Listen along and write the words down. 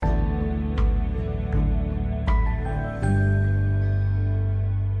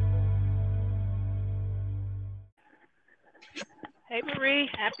Hey Marie,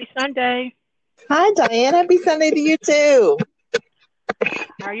 happy Sunday. Hi, Diane. Happy Sunday to you too.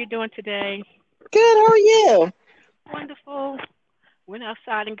 How are you doing today? Good. How are you? Wonderful. Went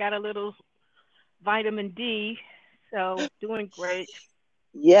outside and got a little vitamin D, so doing great.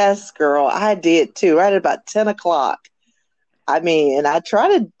 Yes, girl. I did too. Right at about 10 o'clock. I mean, and I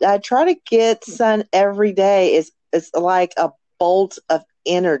try to get sun every day. It's like a bolt of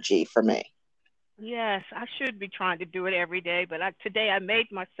energy for me. Yes, I should be trying to do it every day, but today I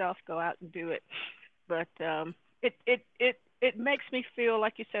made myself go out and do it. But it makes me feel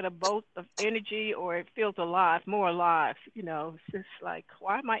like you said a bolt of energy, or it feels alive, more alive. It's just like,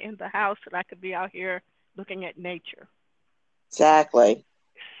 why am I in the house and I could be out here looking at nature? Exactly.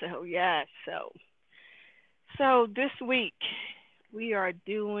 So yeah, so this week we are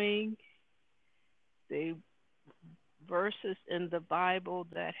doing the verses in the Bible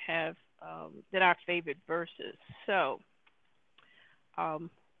that are favorite verses. So, um,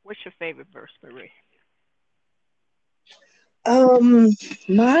 what's your favorite verse, Marie? Um,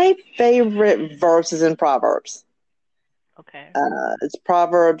 my favorite verse is in Proverbs. Okay. It's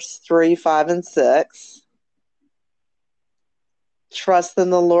Proverbs 3, 5, and 6. Trust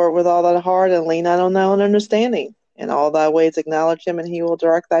in the Lord with all thy heart and lean not on thy own understanding. In all thy ways acknowledge him and he will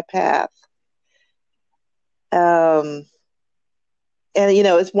direct thy path. Um, and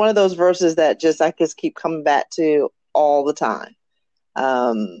it's one of those verses that just I just keep coming back to all the time.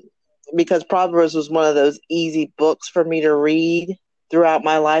 um, because Proverbs was one of those easy books for me to read throughout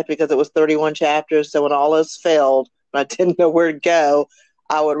my life because it was 31 chapters. So when all else failed, when I didn't know where to go,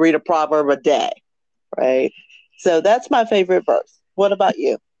 I would read a proverb a day, right? So that's my favorite verse. What about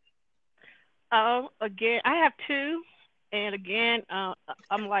you? Again, I have two, and again,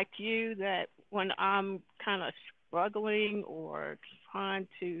 I'm like you that when I'm kind of struggling or trying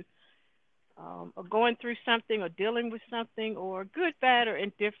to, or going through something or dealing with something, or good, bad, or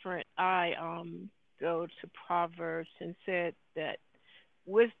indifferent, I go to Proverbs and said that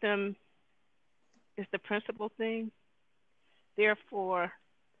wisdom is the principal thing. Therefore,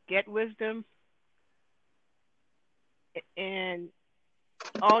 get wisdom, and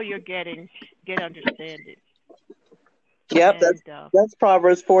all you're getting, get understanding. Yep, that's And that's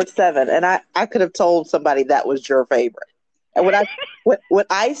Proverbs 4:7, and I could have told somebody that was your favorite. And when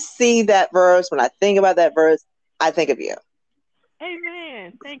I see that verse, when I think about that verse, I think of you.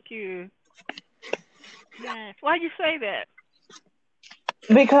 amen. Thank you. Yes. Why you say that?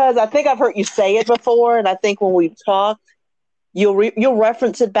 Because I think I've heard you say it before, and I think when we've talked, you'll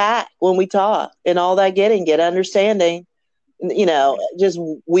reference it back when we talk, and all that get understanding. Just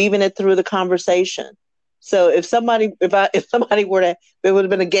weaving it through the conversation. So if somebody were to, if it would have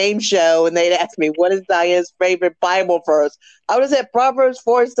been a game show and they'd ask me what is Diane's favorite Bible verse, I would have said Proverbs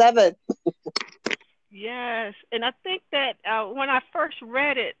 4:7. Yes. And I think that when I first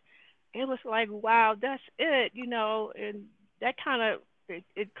read it, it was like, wow, that's it, and that kind of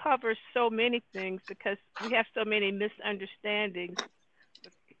it covers so many things because we have so many misunderstandings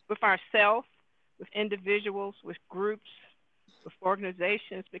with ourselves, with individuals, with groups, with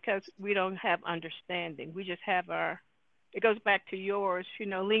organizations because we don't have understanding. We just have it goes back to yours,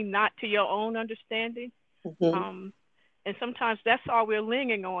 lean not to your own understanding. Mm-hmm. Um, and sometimes that's all we're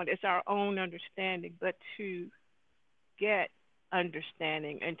leaning on is our own understanding. But to get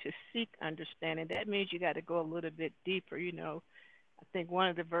understanding and to seek understanding, that means you got to go a little bit deeper. I think one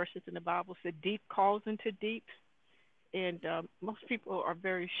of the verses in the Bible said, "Deep calls into deep," and most people are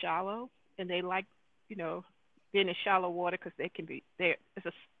very shallow, and they like, you know, being in shallow water because they can be there.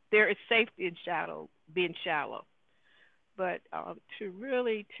 There is safety in being shallow. But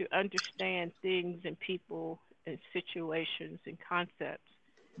to understand things and people and situations and concepts,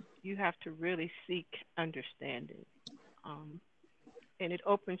 you have to really seek understanding. Um, and it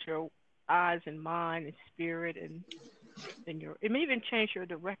opens your eyes and mind and spirit and it may even change your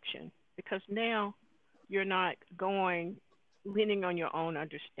direction because now you're not going leaning on your own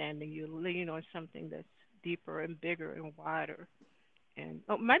understanding. You're leaning on something that's deeper and bigger and wider. And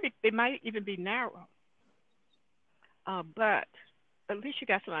maybe it might even be narrow, but at least you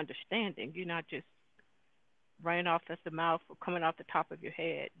got some understanding. You're not just running off at the mouth or coming off the top of your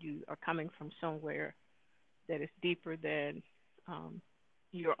head. You are coming from somewhere that is deeper than um,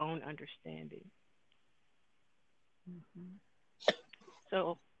 your own understanding. Hmm.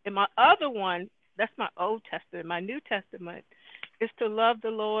 So, in my other one, that's my Old Testament. My New Testament is to love the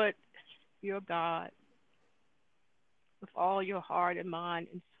Lord your God with all your heart and mind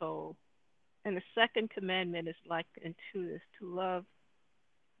and soul. And the second commandment is like unto this to love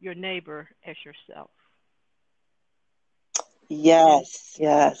your neighbor as yourself. And Yes,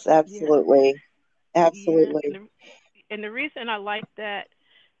 yes, yeah, absolutely, yeah, absolutely. And the reason I like that,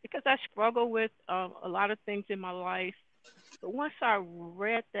 because I struggle with a lot of things in my life. But once I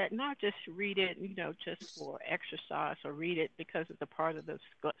read that, not just read it, just for exercise, or read it because it's a part of the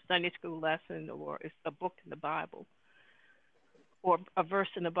Sunday school lesson, or it's a book in the Bible, or a verse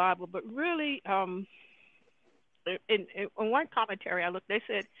in the Bible, but really, in one commentary I looked, they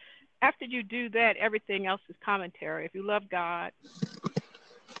said after you do that, everything else is commentary. If you love God,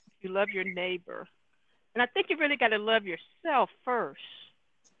 if you love your neighbor, and I think you really got to love yourself first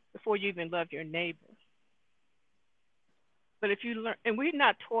before you even love your neighbor. But if you learn, and we're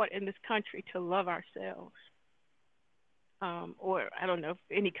not taught in this country to love ourselves, or I don't know if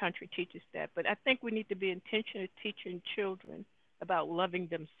any country teaches that, but I think we need to be intentional teaching children about loving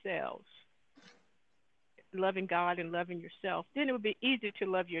themselves, loving God, and loving yourself. Then it would be easier to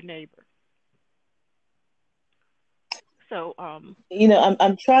love your neighbor. So, I'm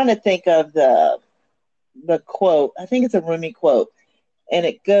trying to think of the quote. I think it's a Rumi quote, and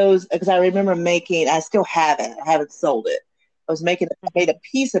it goes because I remember making. I still have it. I haven't sold it. I made a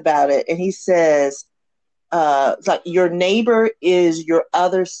piece about it, and he says, it's like your neighbor is your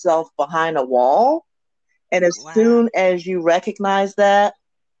other self behind a wall, and as wow, soon as you recognize that,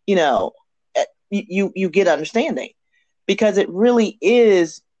 you know, you get understanding, because it really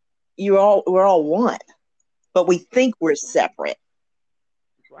is. We're all one, but we think we're separate.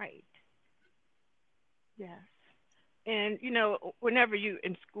 right, yes. And whenever you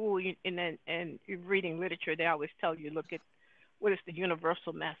in school, and you're reading literature, they always tell you look at what is the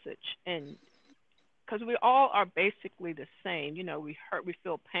universal message, and because we all are basically the same. We hurt, we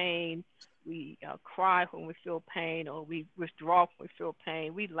feel pain, we cry when we feel pain, or we withdraw when we feel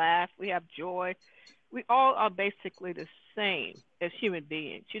pain. We laugh, we have joy. We all are basically the same as human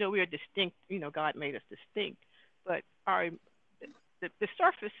beings. We are distinct. God made us distinct, but our the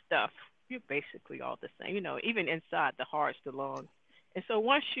surface stuff, you're basically all the same. Even inside the heart's the lungs. And so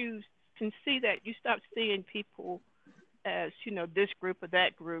once you can see that, you stop seeing people as this group or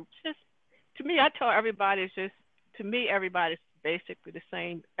that group. Just to me, I tell everybody, it's just to me everybody's basically the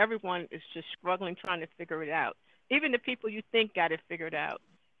same. Everyone is just struggling, trying to figure it out. Even the people you think got it figured out,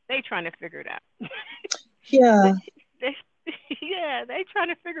 they trying to figure it out. Yeah. they, yeah, they trying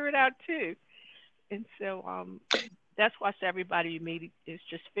to figure it out too. And so that's why I say everybody you meet is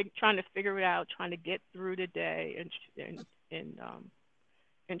just trying to figure it out, trying to get through the day, and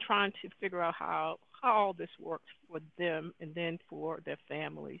trying to figure out how all this works for them, and then for their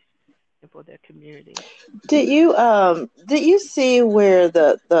families and for their community. Did you see where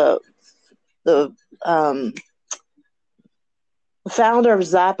the um founder of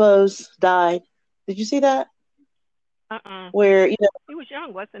Zappos died? Did you see that? Uh-uh. Where He was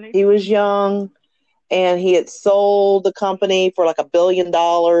young, wasn't he? he was young, and he had sold the company for like $1 billion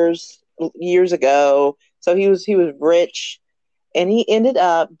years ago. So he was rich, and he ended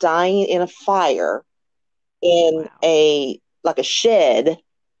up dying in a fire in Wow. a shed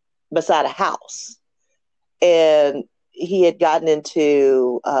beside a house, and he had gotten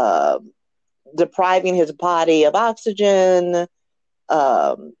into depriving his body of oxygen,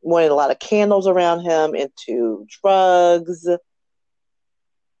 wanted a lot of candles around him, into drugs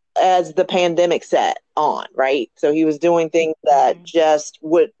as the pandemic set on, right? So he was doing things that Mhm. just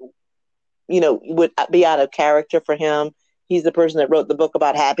would be out of character for him. He's the person that wrote the book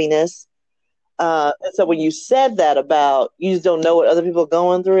about happiness. And so when you said that about you just don't know what other people are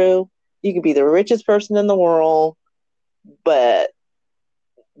going through, you could be the richest person in the world, but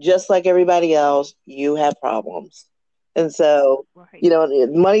just like everybody else, you have problems. And so, Right.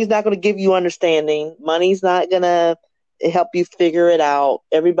 money's not going to give you understanding. Money's not going to help you figure it out.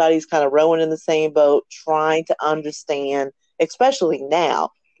 Everybody's kind of rowing in the same boat, trying to understand, especially now,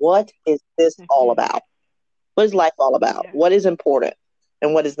 what is this all Mhm. about? What is life all about? Yeah. What is important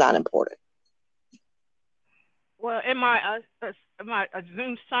and what is not important? Well, in my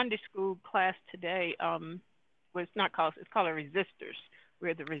Zoom Sunday school class today, was not called it's called a resistors.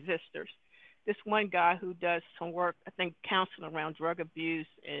 We're the resistors. This one guy who does some work, I think, counseling around drug abuse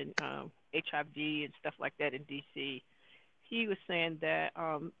and HIV and stuff like that in DC. He was saying that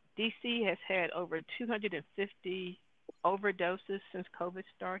DC has had over 250 overdoses since COVID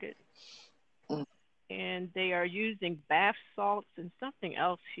started, and they are using bath salts and something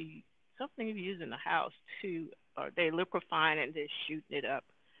else. Something you use in the house to, or they liquefying it and then shooting it up.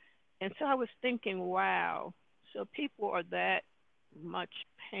 And so I was thinking, wow, so people are that much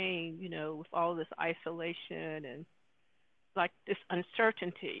pain, with all this isolation and like this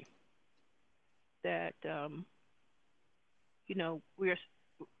uncertainty that we're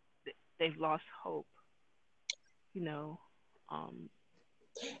they've lost hope, you know, um,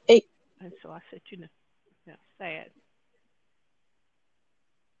 Hey, and so I said, sad.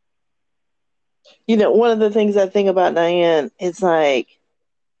 One of the things I think about, Diane, it's like,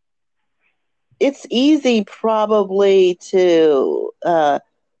 it's easy probably to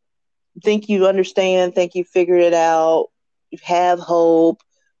think you understand, think you figured it out, you have hope,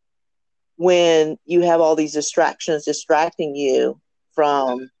 when you have all these distractions distracting you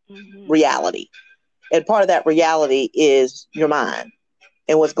from reality. And part of that reality is your mind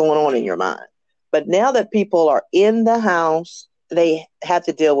and what's going on in your mind. But now that people are in the house, they have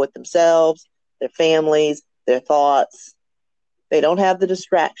to deal with themselves, their families, their thoughts. They don't have the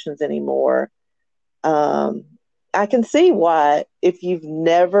distractions anymore. I can see why, if you've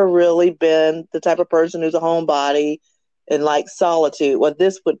never really been the type of person who's a homebody and like solitude, well,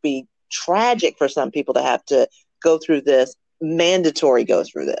 this would be tragic for some people to have to go through this, mandatory go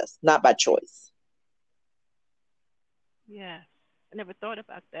through this, not by choice. Yeah, I never thought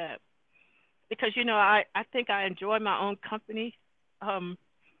about that because I think I enjoy my own company, um,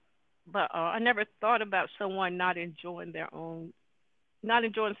 but I never thought about someone not enjoying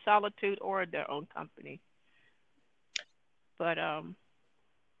solitude or their own company. But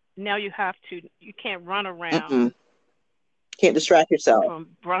now you can't run around Mm-mm. Can't distract yourself. from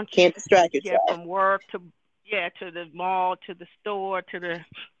brunch, Can't distract yeah, yourself. from work to yeah to the mall to the store to the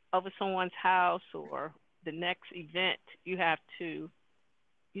over someone's house or the next event. You have to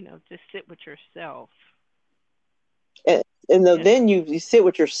just sit with yourself. And, and And then you sit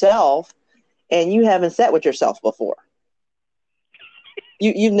with yourself, and you haven't sat with yourself before.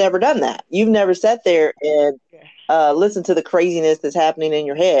 You've never done that. You've never sat there and yes. listened to the craziness that's happening in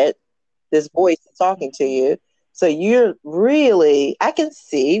your head, this voice that's talking to Hmm. you. So you're really, I can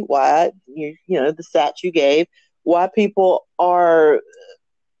see why the stats you gave, why people are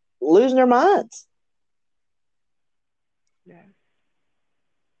losing their minds. Yeah.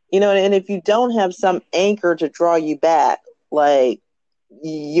 And if you don't have some anchor to draw you back, like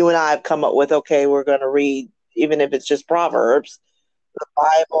you and I have come up with, okay, we're going to read, even if it's just Proverbs, the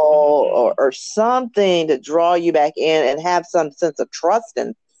Bible, Hmm. or something to draw you back in and have some sense of trust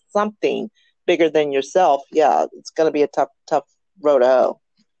in something bigger than yourself. Yeah, it's going to be a tough road to hoe.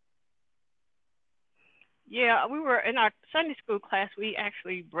 Yeah, we were in our Sunday school class. We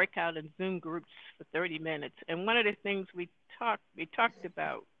actually break out in Zoom groups for 30 minutes, and one of the things we talked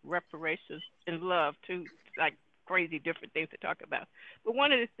about reparations and love too, like crazy different things to talk about. But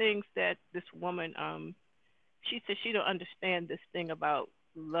one of the things that this woman, she said she don't understand this thing about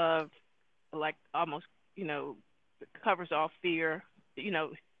love, like almost, you know, covers all fear. You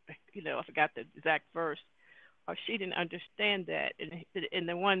know, I forgot the exact verse, or she didn't understand that. And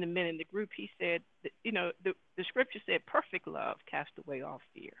the one of the men in the group, he said, that, the scripture said, "Perfect love cast away all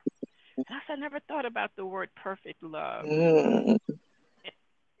fear." And I said, I never thought about the word perfect love. Mm.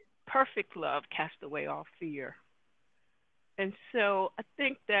 Perfect love cast away all fear. And so I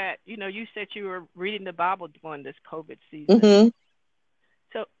think that you said you were reading the Bible during this COVID season. Mm-hmm.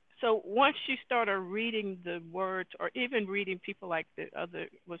 So so once you started reading the words, or even reading people like the other,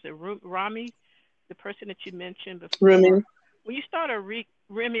 was it Rami, the person that you mentioned Rumi. before, when you started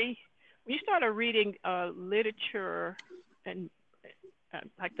Remy, when you started reading literature and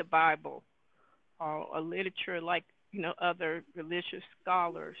like the Bible, or literature like other religious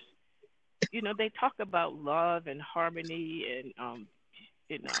scholars, they talk about love and harmony and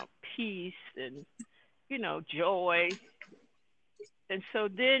peace and joy. And so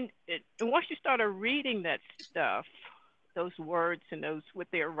then and once you started reading that stuff, those words and those what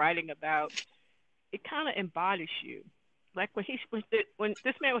they're writing about, it kind of embodies you. Like when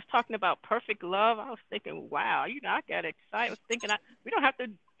this man was talking about perfect love, I was thinking, wow, I got excited. I was thinking, we don't have to.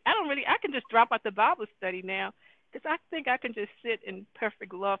 I don't really. I can just drop out the Bible study now because I think I can just sit in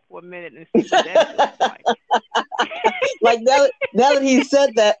perfect love for a minute and see what that feels like. Like, now that he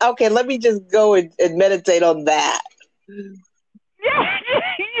said that, okay, let me just go and meditate on that.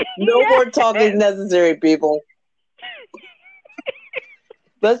 No more talking Yes. necessary, people.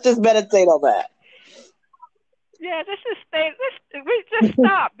 Let's just meditate on that. Yeah, this is stay. We just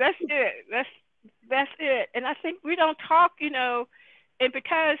stop. That's it. That's it. And I think we don't talk, and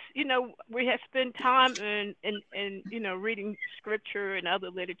because we have spent time in reading scripture and other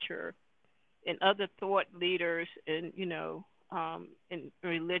literature and other thought leaders and in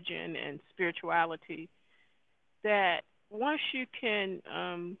religion and spirituality, that once you can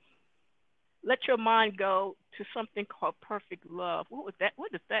let your mind go to something called perfect love, what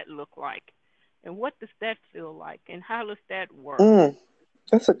does that look like? And what does that feel like? And how does that work? Mm,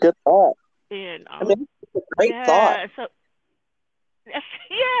 that's a good thought. And I mean, it's a great thought. yeah, so yes,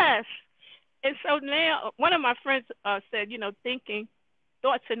 yes. And so now one of my friends said, thinking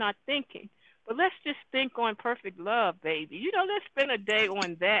thoughts are not thinking. But let's just think on perfect love, baby. Let's spend a day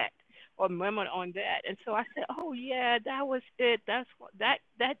on that. or memory on that. And so I said, oh yeah, that was it. That's what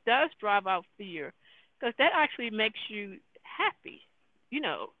that does drive out fear, because that actually makes you happy, you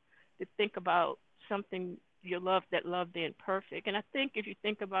know, to think about something you love, that love being perfect. And I think if you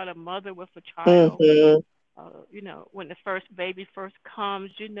think about a mother with a child, Mm-hmm. you know, when the first baby first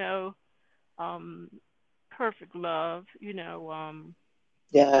comes, you know, um, perfect love, you know,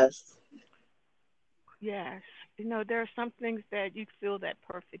 Yes. yes, you know, there are some things that you feel that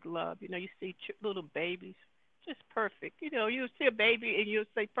perfect love. You know, you see little babies, just perfect. You know, you see a baby and you'll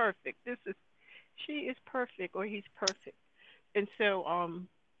say perfect. This is she is perfect or he's perfect. And so,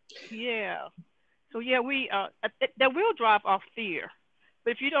 yeah. So yeah, we that will drive off fear.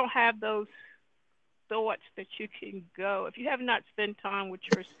 But if you don't have those thoughts that you can go, if you have not spent time with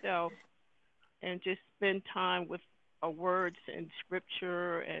yourself and just spend time with words and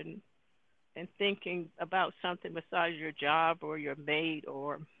scripture and thinking about something besides your job or your maid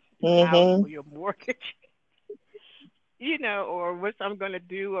or your house Mm-hmm. or your mortgage, you know, or what I'm going to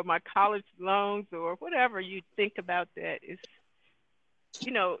do or my college loans or whatever you think about that is,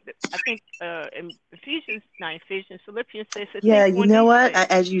 you know, I think in Ephesians, not Ephesians, Philippians says to Yeah, think you on know these what? things.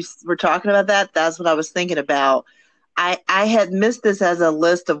 As you were talking about that, that's what I was thinking about. I had missed this as a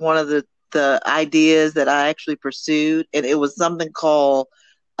list of one of the ideas that I actually pursued, and it was something called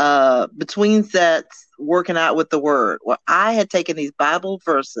between sets working out with the word. Well, I had taken these Bible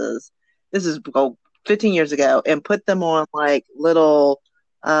verses. This is 15 years ago, and put them on like little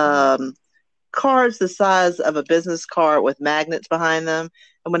Mm-hmm. um, cards the size of a business card with magnets behind them.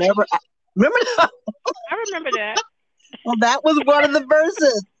 And whenever I remember, I remember that. well, that was one of the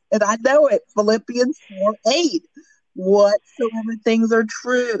verses, and I know it. Philippians 4:8. Whatsoever things are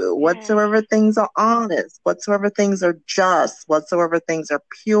true, Yes. whatsoever things are honest, whatsoever things are just, whatsoever things are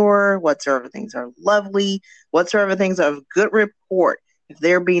pure, whatsoever things are lovely, whatsoever things are of good report, if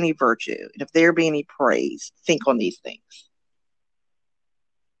there be any virtue, and if there be any praise, think on these things.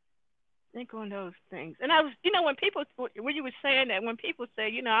 Think on those things. And I was, you know, when people, when you were saying that, when people say,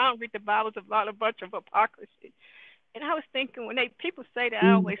 you know, I don't read the Bible, it's a lot of bunch of hypocrisy. And I was thinking when they people say that,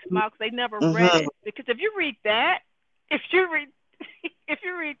 I always Mm-hmm. smile because they never read Mm-hmm. it. Because if you read that, if you read, if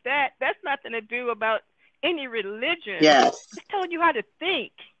you read that, that's nothing to do about any religion. Yes. It's telling you how to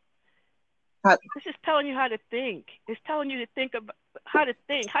think. How- It's just telling you how to think. It's telling you to think about how to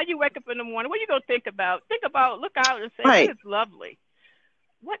think. How you wake up in the morning. What are you gonna think about? Think about. Look out and say, what Right. is lovely?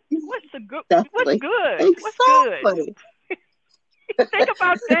 What's a good? What's Exactly. good? What's good? Exactly. Think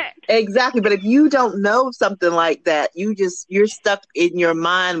about that. Exactly. But if you don't know something like that, you're stuck in your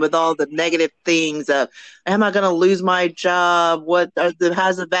mind with all the negative things of, am I going to lose my job?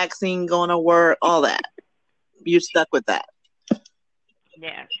 How's the vaccine going to work? All that. You're stuck with that.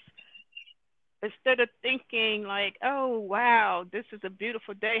 Yes. Instead of thinking like, oh wow, this is a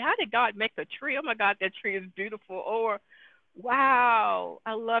beautiful day. How did God make a tree? Oh my God, that tree is beautiful. Or wow,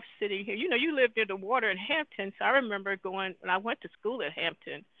 I love sitting here. You know, you live near the water in Hampton, so I remember going when I went to school at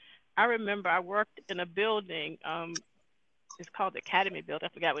Hampton. I remember I worked in a building. It's called the Academy Building.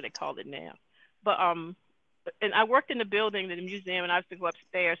 I forgot what they call it now, but and I worked in the building, in the museum, and I used to go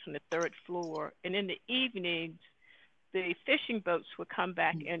upstairs from the third floor. And in the evenings, the fishing boats would come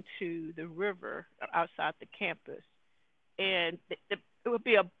back into the river outside the campus, and it would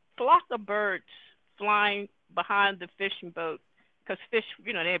be a flock of birds flying behind the fishing boat because fish,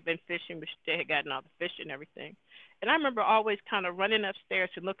 you know, they had been fishing, but they had gotten all the fish and everything. And I remember always kind of running upstairs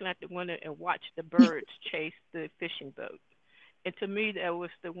and looking at the window and watch the birds chase the fishing boat. And to me, that was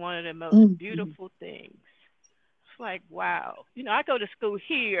one of the most Mm-hmm. beautiful things. It's like, wow. You know, I go to school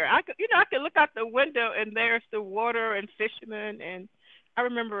here. I could look out the window and there's the water and fishermen. And I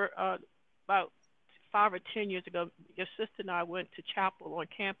remember about 5 or 10 years ago, your sister and I went to chapel on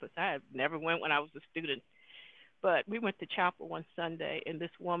campus. I had never went when I was a student, but we went to chapel one Sunday, and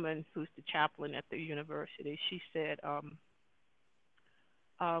this woman who's the chaplain at the university, she said, um,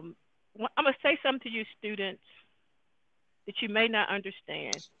 "I'm gonna say something to you, students, that you may not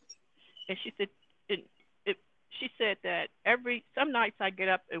understand." And she said, it, it, she said that some nights I get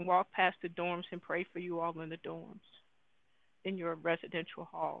up and walk past the dorms and pray for you all in the dorms, in your residential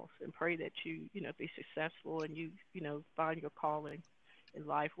halls, and pray that you know, be successful and you know, find your calling in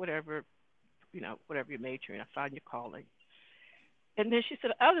life, whatever, you know, whatever you're majoring in, find your calling. And then she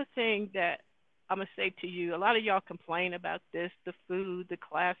said, the other thing that I'm gonna say to you, a lot of y'all complain about this, the food, the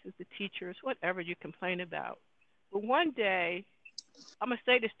classes, the teachers, whatever you complain about. But one day, I'm gonna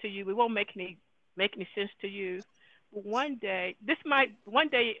say this to you, it won't make any sense to you. But one day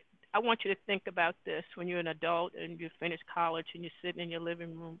I want you to think about this when you're an adult and you finish college and you're sitting in your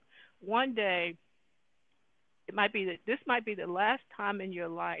living room. One day this might be the last time in your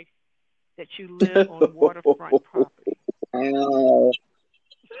life that you live on waterfront property. Wow.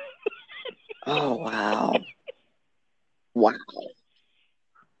 Oh, wow. Wow.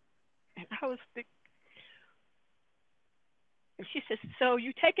 And I was thinking, and she says, so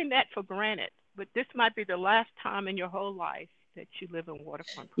you're taking that for granted, but this might be the last time in your whole life that you live on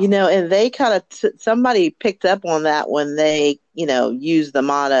waterfront property. And they kind of, somebody picked up on that when they, used the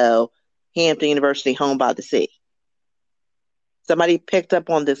motto, Hampton University, home by the sea. Somebody picked up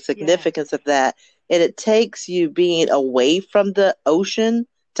on the Yes, significance of that. And it takes you being away from the ocean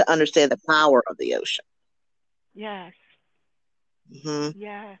to understand the power of the ocean. yes, Hmm.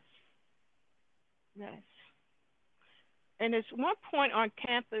 yes, yes. And there's one point on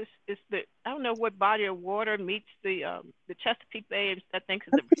campus is that I don't know what body of water meets the Chesapeake Bay. I think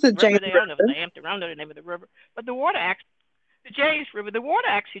is That's the the James river there. I don't know if it's River. the Hampton. I don't know the name of the river, but the water actually, the James River, the water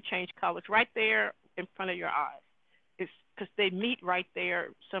actually changed colors right there in front of your eyes. It's because they meet right there,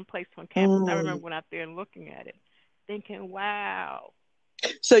 someplace on campus. I Mm. remember went out there and looking at it, thinking, "Wow,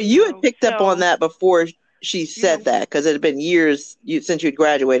 So you had picked up on So that before she you said know, that because it had been years since you'd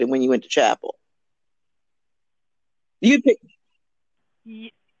graduated when you went to chapel. You picked.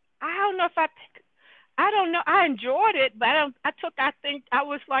 I don't know if I don't know. I enjoyed it, but I don't. I think I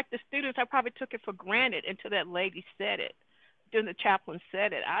was like the students. I probably took it for granted until that lady said it. Then the chaplain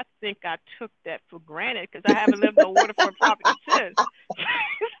said it. I think I took that for granted because I haven't lived on waterfront property since.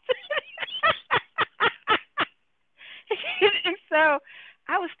 And so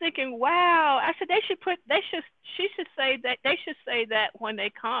I was thinking, wow. I said she should say that they should say that when they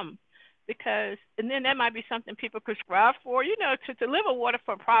come, because and then that might be something people could strive for. To live a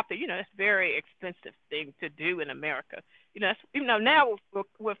waterfront property, it's a very expensive thing to do in America. Now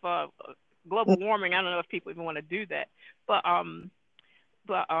with global warming, I don't know if people even want to do that, but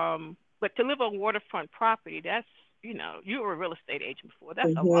but to live on waterfront property, that's you were a real estate agent before.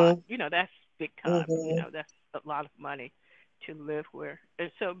 That's a lot. Hmm. That's big time. Hmm. That's a lot of money to live where.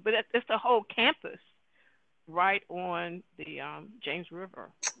 And so, but it's the whole campus right on the James River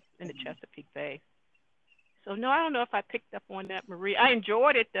in the Chesapeake Bay. So no, I don't know if I picked up on that, Marie. I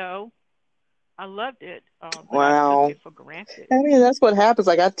enjoyed it though. I loved it, but I took Wow. it for granted. I mean, that's what happens.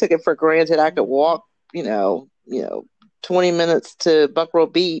 Like I took it for granted I could Hmm. walk, 20 minutes to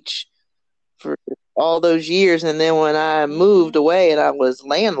Buckrow Beach for all those years, and then when I Hmm. moved away and I was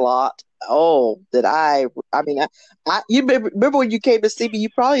landlocked, oh, that I mean, you remember when you came to see me? You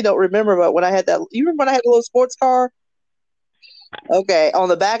probably don't remember, but when I had that, you remember when I had a little sports car? Okay, on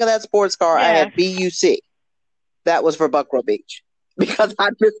the back of that sports car, I Yes. had BUC. That was for Buckrow Beach because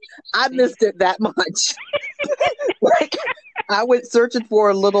I See. missed it that much. Like I went searching for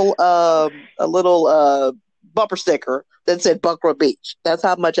a little bumper sticker that said Buckrow Beach. That's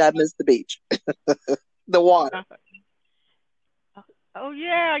how much I missed the beach, the water. Oh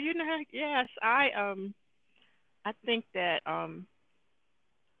yeah, yes. I think that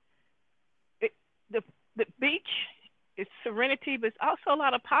the beach is serenity, but it's also a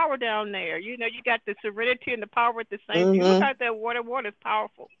lot of power down there. You got the serenity and the power at the same. You look Hmm. out that water. Water is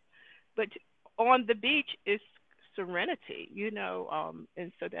powerful, but on the beach is serenity.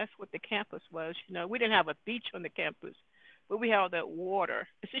 And so that's what the campus was. We didn't have a beach on the campus, but we had that water.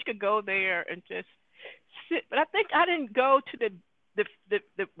 So you could go there and just sit. But I think I didn't go to the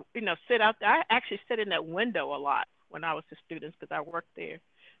sit out there. I actually sit in that window a lot when I was a student because I worked there.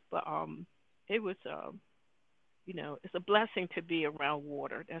 But it was it's a blessing to be around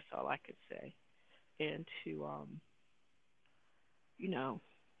water. That's all I could say. And to you know,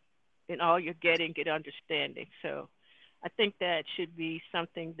 in all you're getting, get understanding. So I think that should be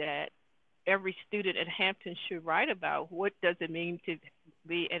something that every student at Hampton should write about. What does it mean to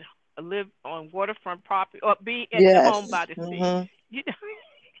be at live on waterfront property or be at the home Yes. by the sea? Hmm. You know,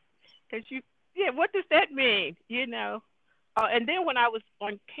 because yeah, what does that mean? And then when I was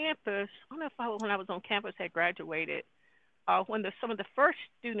on campus, I don't know if when I was on campus had graduated. When some of the first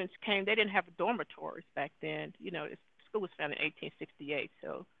students came, they didn't have dormitories back then. The school was founded in 1868,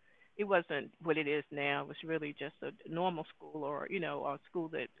 so it wasn't what it is now. It was really just a normal school, or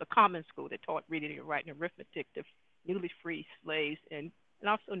a common school that taught reading and writing and arithmetic to newly freed slaves and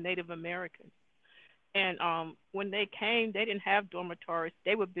also Native Americans. And when they came, they didn't have dormitories.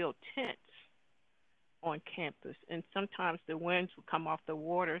 They would build tents on campus, and sometimes the winds would come off the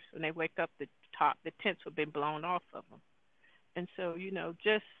waters. When they wake up, the tents would be blown off of them. And so,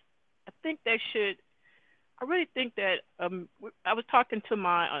 just I think they should. I really think that I was talking to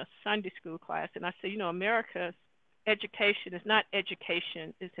my Sunday school class, and I said, America's education is not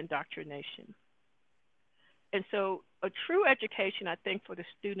education; it's indoctrination. And so, a true education, I think, for the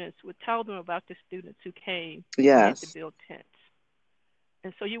students would tell them about the students who came and had to Yes. build tents.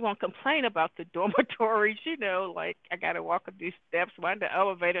 And so you won't complain about the dormitories, like I got to walk up these steps, why the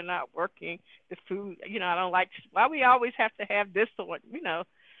elevator not working, the food, I don't like, why we always have to have this one,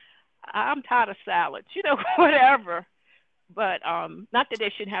 I'm tired of salads, whatever. But not that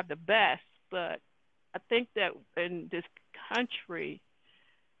they should have the best, but I think that in this country,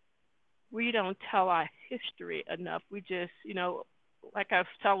 we don't tell our history enough. We just, like I was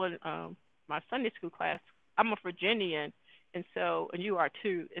telling my Sunday school class, I'm a Virginian, and you are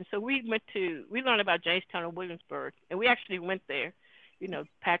too. And so we learned about Jamestown and Williamsburg, and we actually went there.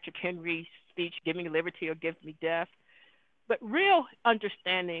 Patrick Henry's speech, "Give me liberty or give me death." But real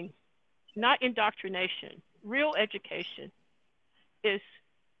understanding, not indoctrination, real education is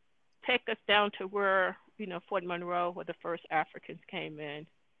take us down to where, Fort Monroe, where the first Africans came in,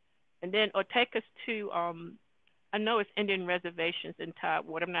 and then, or take us to, I know it's Indian reservations in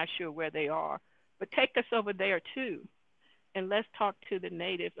Tidewater, I'm not sure where they are, but take us over there too, and let's talk to the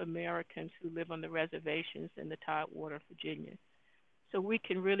Native Americans who live on the reservations in the Tidewater, Virginia, so we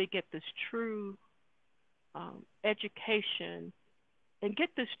can really get this true education and get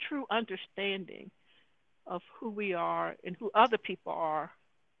this true understanding of who we are and who other people are,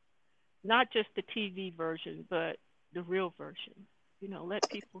 not just the TV version, but the real version. Let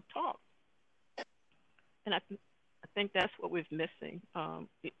people talk. And I think that's what we're missing,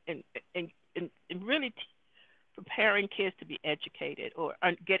 in really preparing kids to be educated or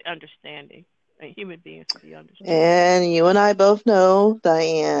get understanding, and human beings to be understanding. And you and I both know,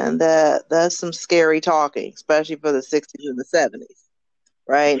 Diane, that that's some scary talking, especially for the 60s and the 70s,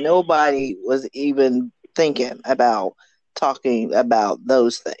 right? Nobody was even thinking about talking about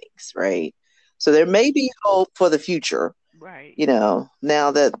those things, right? So there may be hope for the future, right?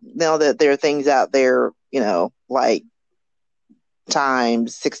 Now that there are things out there, like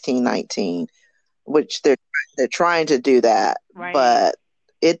Times 1619, which they're trying to do that, right. But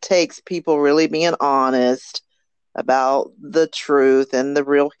it takes people really being honest about the truth and the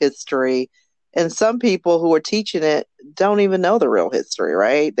real history. And some people who are teaching it don't even know the real history,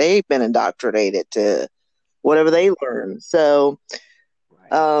 right? They've been indoctrinated to whatever they learn. So,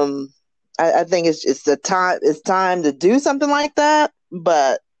 right. I think it's time to do something like that.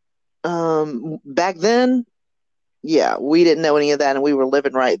 But back then, yeah, we didn't know any of that, and we were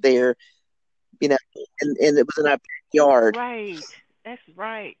living right there, and it was in our backyard. Right. That's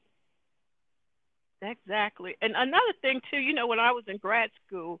right. Exactly. And another thing too, when I was in grad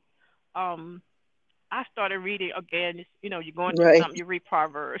school, I started reading again. You're going through something, you read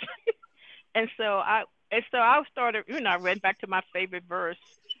Proverbs, and so I started. I read back to my favorite verse.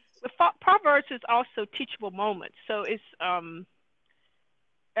 But Proverbs is also teachable moments. So it's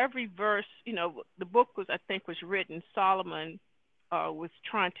every verse. The book I think was written. Solomon was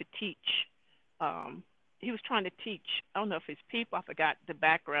trying to teach. He was trying to teach. I don't know if it's people. I forgot the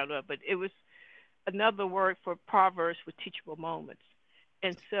background of, but it was another word for Proverbs for teachable moments.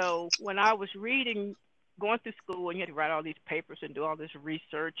 And so when I was going through school, and you had to write all these papers and do all this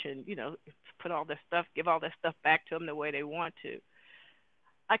research and, put all this stuff, give all that stuff back to them the way they want to.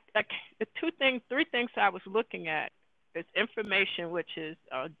 The three things I was looking at is information, which is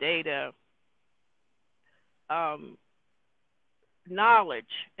data, knowledge,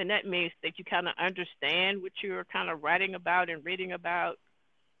 and that means that you kind of understand what you're kind of writing about and reading about,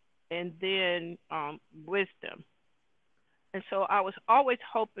 and then wisdom. And so I was always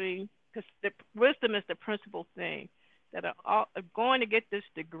hoping, because wisdom is the principal thing, that I'm going to get this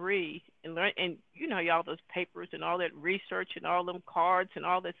degree and learn, and all those papers and all that research and all them cards and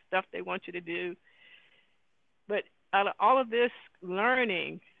all that stuff they want you to do. But out of all of this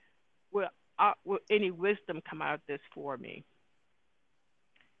learning, will any wisdom come out of this for me?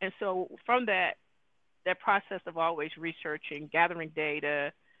 And so from that process of always researching, gathering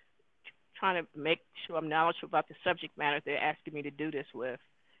data, trying to make sure I'm knowledgeable about the subject matter they're asking me to do this with.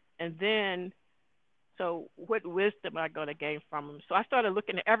 And then, so what wisdom am I going to gain from them? So I started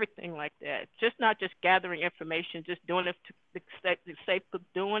looking at everything like that, not just gathering information, just doing it for the sake of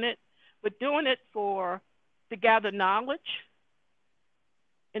doing it, but doing it to gather knowledge.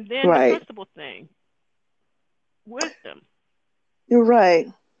 And then the principal thing, wisdom. You're right.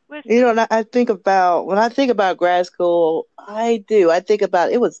 Wisdom. When I think about grad school, I think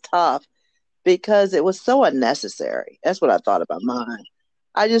about it was tough because it was so unnecessary. That's what I thought about mine.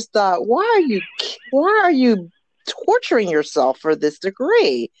 I just thought, why are you torturing yourself for this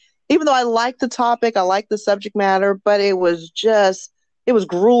degree? Even though I like the topic, I like the subject matter, but it was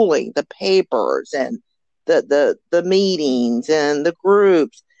grueling. The papers and the meetings and the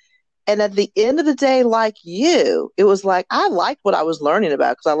groups. And at the end of the day, like you, it was like I liked what I was learning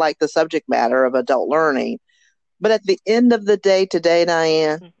about because I liked the subject matter of adult learning. But at the end of the day today,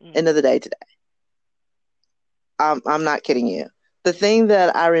 Diane, Mm-mm. end of the day today, I'm not kidding you. The thing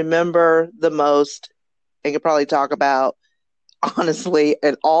that I remember the most and could probably talk about, honestly,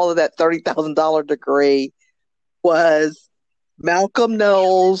 and all of that $30,000 degree was Malcolm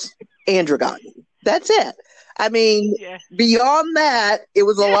Knowles androgyny. That's it. I mean, Yeah. beyond that, it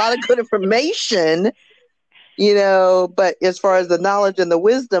was a lot of good information, but as far as the knowledge and the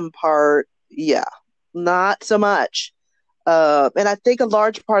wisdom part, yeah, not so much. And I think a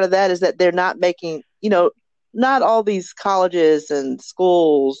large part of that is that they're not making, not all these colleges and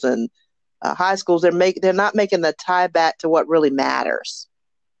schools and high schools, they're not making the tie back to what really matters,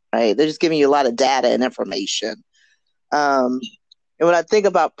 right? They're just giving you a lot of data and information. Um, and when I think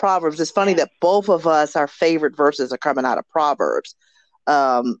about Proverbs, it's funny Yes. that both of us, our favorite verses are coming out of Proverbs.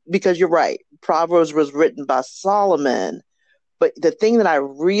 Because you're right, Proverbs was written by Solomon. But the thing that I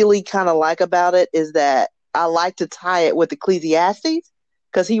really kind of like about it is that I like to tie it with Ecclesiastes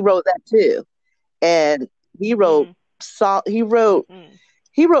because he wrote that too. And he wrote, Mm. so, Mm-hmm.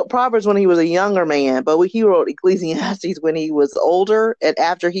 he wrote Proverbs when he was a younger man, but he wrote Ecclesiastes when he was older and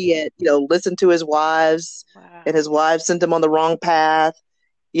after he had, listened to his wives and Wow. his wives sent him on the wrong path,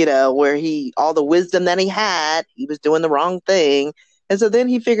 where all the wisdom that he had, he was doing the wrong thing. And so then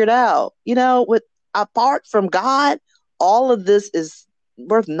he figured out, with apart from God, all of this is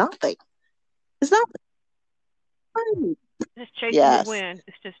worth nothing. It's nothing. Just chasing the Yes. wind.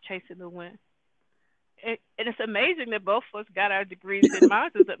 It's just chasing the wind. And it's amazing that both of us got our degrees. And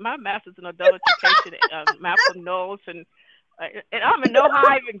mine is that my master's in adult education, Malcolm Knowles, and I don't even know how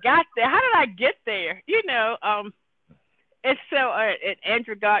I even got there. How did I get there? And so and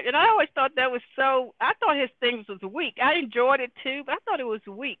Andrew got, and I always thought that was so. I thought his things was weak. I enjoyed it too, but I thought it was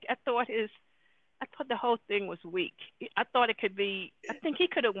weak. I thought the whole thing was weak. I thought it could be. I think he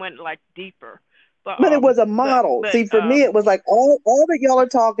could have went like deeper, but But it was a but model. but See, for me, it was like all that y'all are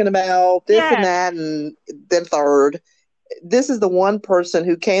talking about, this and yes, that, and then third. This is the one person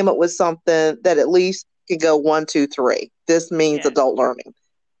who came up with something that at least can go one, two, three. This means yes, adult learning,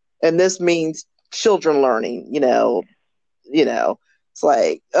 and this means children learning. It's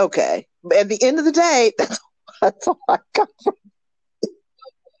like okay. But at the end of the day, that's all I got.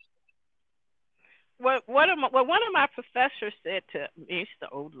 one of my professors said to me, she's the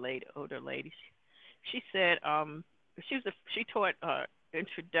older lady. She said she taught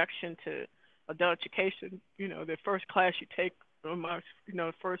introduction to adult education. The first class you take,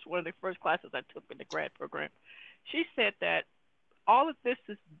 first one of the first classes I took in the grad program. She said that all of this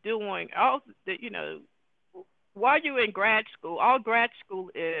is doing all the while you're in grad school, all grad school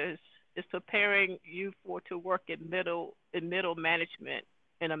is preparing you for to work in middle management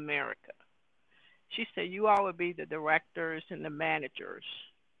in America. She said you all would be the directors and the managers.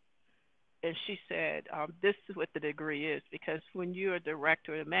 And she said, this is what the degree is because when you're a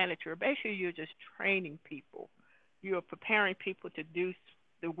director or a manager, basically you're just training people. You're preparing people to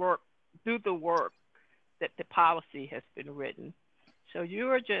the work, do the work that the policy has been written. So you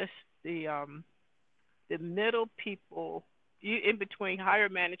are just the middle people, you in between higher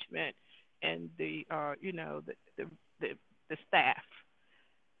management and the the staff.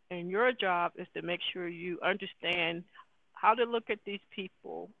 And your job is to make sure you understand how to look at these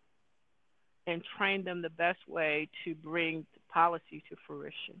people and train them the best way to bring the policy to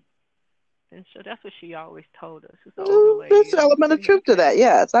fruition. And so that's what she always told us. It's an older There's lady. an And element of yeah, truth to okay. that.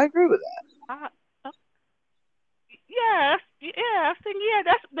 Yes, I agree with I, uh, yeah, yeah. I think yeah.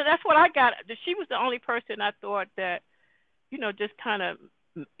 That's what I got. She was the only person I thought that just kind of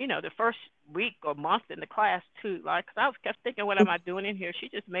the first week or month in the class too. Like, 'cause I was kept thinking, what am I doing in here? She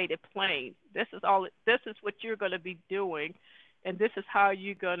just made it plain. This is all. This is what you're going to be doing, and this is how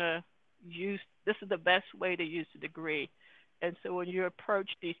you're going to use. This is the best way to use the degree. And so when you approach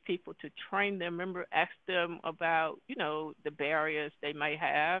these people to train them, remember, ask them about the barriers they may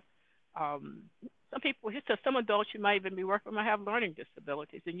have. Um, some people, so some adults you might even be working with might have learning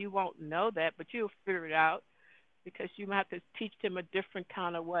disabilities, and you won't know that, but you'll figure it out because you might have to teach them a different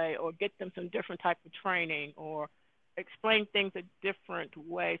kind of way or get them some different type of training or explain things a different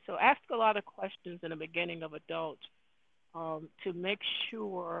way. So ask a lot of questions in the beginning of adults to make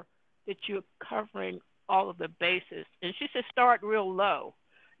sure that you're covering all of the bases. And she said start real low.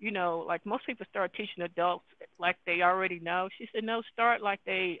 Like most people start teaching adults like they already know. She said no, start like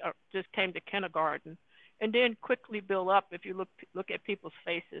they just came to kindergarten, and then quickly build up. If you look at people's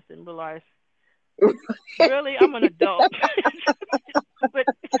faces and realize that. really, I'm an adult. but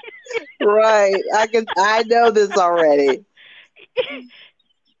Right. I know this already.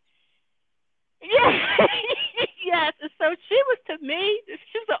 yeah, yes. And so she was to me,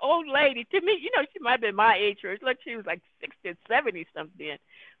 she was an old lady. To me, she might have been my age or look, she was like 60 or 70 something.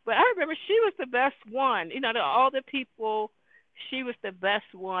 But I remember she was the best one. All the people, she was the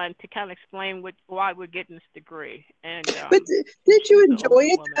best one to kind of explain why we're getting this degree. But And did she you was an enjoy older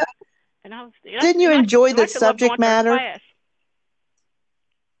it? woman. And Didn't you enjoy I the like to love subject going to her matter? class.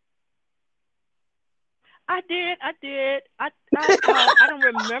 I did. I did. I don't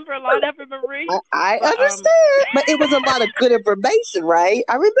remember a lot of it, Marie, I but understand, but it was a lot of good information, right?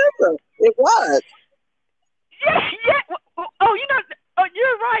 I remember it was. yeah, yeah. Oh, oh,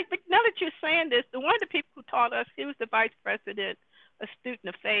 you're right. But now that you're saying this, one of the people who taught us, he was the vice president of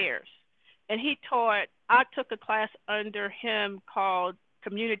student affairs, and he taught. I took a class under him called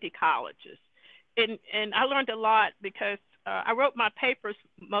community colleges, and I learned a lot because I wrote my papers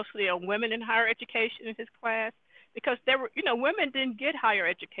mostly on women in higher education in his class because there were, women didn't get higher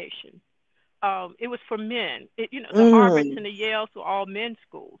education. It was for men. The Harvards Mm. and the Yales were all men's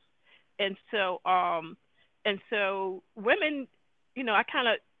schools, and so women, I kind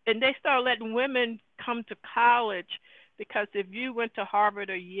of, and they started letting women come to college because if you went to Harvard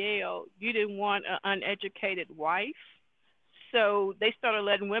or Yale, you didn't want an uneducated wife. So they started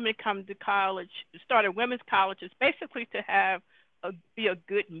letting women come to college, started women's colleges basically to be a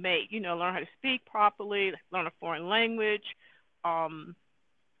good mate, learn how to speak properly, learn a foreign language, um,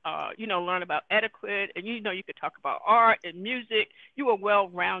 learn about etiquette, and you could talk about art and music. You were well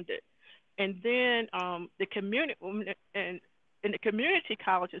rounded. And then the community and in the community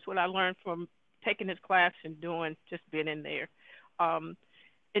colleges, what I learned from taking this class and doing just being in there, um,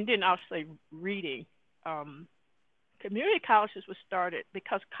 and then obviously reading. Um, Community colleges were started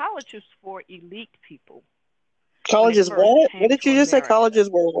because colleges for elite people when it Colleges first what? What came did to you just say? America, Colleges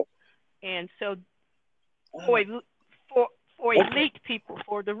were. and so for for elite people,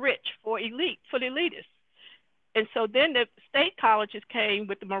 for the rich, for the elitists. And so then the state colleges came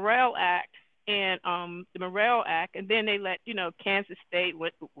with the Morrill Act and then they let Kansas State,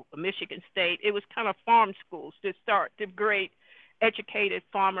 with Michigan State. It was kind of farm schools to start to grade educated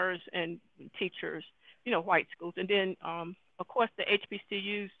farmers and teachers, white schools, and then of course the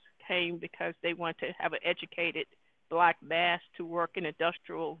HBCUs came because they wanted to have an educated black mass to work in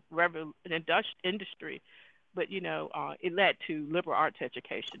industry, but it led to liberal arts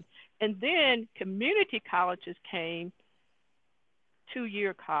education. And then community colleges came,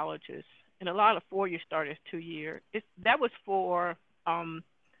 2-year colleges, and a lot of 4-year started as 2-year. That was for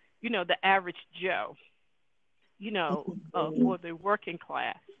the average Joe, Mhm. for the working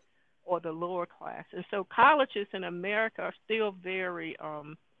class or the lower class. And so colleges in America are still very uh,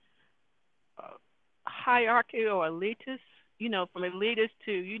 hierarchy or elitist. From elitist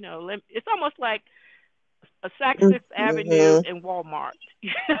to it's almost like a Saks Fifth Avenue Mhm. and Walmart.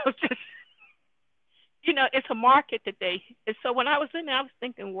 Just it's a market that they. And so when I was in there, I was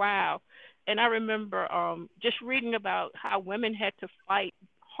thinking, wow. And I remember just reading about how women had to fight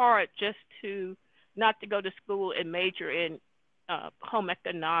hard just to not to go to school and major in home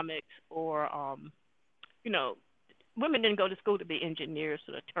economics or you know women didn't go to school to be engineers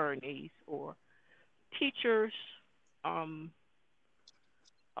or attorneys or teachers. Um,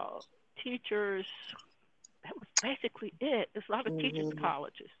 uh, Teachers. That was basically it. There's a lot of teachers Mhm.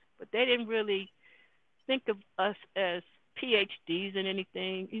 colleges, but they didn't really think of us as PhDs in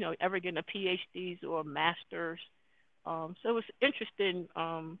anything, ever getting a PhDs or a master's. So it was interesting,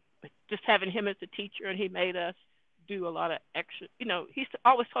 just having him as a teacher, and he made us do a lot of extra. He's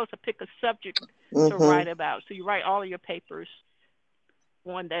always told us to pick a subject to Mhm. write about. So you write all of your papers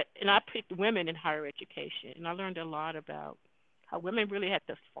on that. And I picked women in higher education, and I learned a lot about how women really had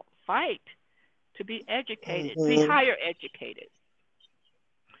to fight to be educated, to be Mhm. higher educated.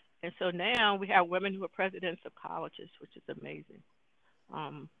 And so now we have women who are presidents of colleges, which is amazing,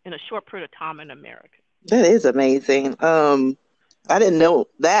 in a short period of time in America. That is amazing. I didn't know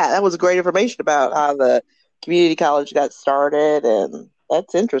that. That was great information about how the community college got started, and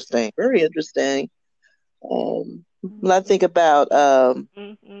that's interesting. Very interesting. When I think about,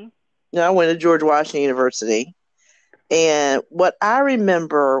 Mm-hmm. I went to George Washington University, and what I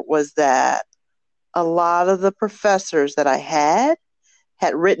remember was that a lot of the professors that I had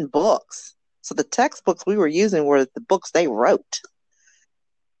written books. So the textbooks we were using were the books they wrote.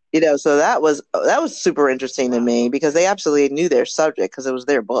 So that was super interesting to Wow. me because they absolutely knew their subject because it was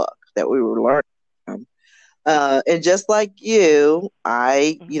their book that we were learning from. And just like you,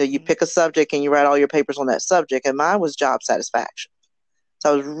 you Mm-hmm. pick a subject and you write all your papers on that subject, and mine was job satisfaction.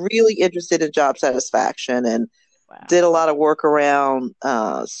 So I was really interested in job satisfaction and Wow. did a lot of work around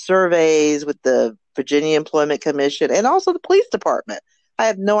surveys with the Virginia Employment Commission and also the police department. I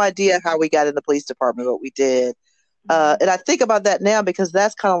have no idea how we got in the police department, but we did. Mm-hmm. And I think about that now because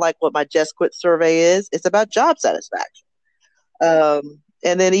that's kind of like what my Just Quit survey is. It's about job satisfaction.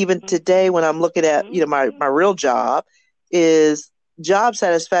 And then even today, Mm-hmm. when I'm looking at, Mm-hmm. my real job, is job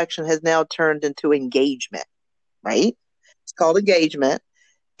satisfaction has now turned into engagement, right? It's called engagement.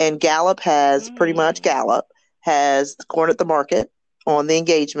 And Mm-hmm. Gallup has cornered the market on the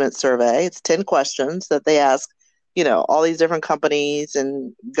engagement survey. It's 10 questions that they ask, all these different companies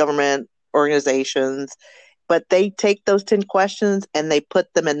and government organizations, but they take those 10 questions and they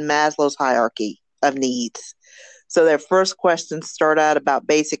put them in Maslow's hierarchy of needs. So their first questions start out about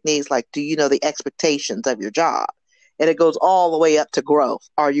basic needs like, do you know the expectations of your job? And it goes all the way up to growth.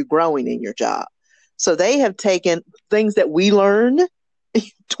 Are you growing in your job? So they have taken things that we learned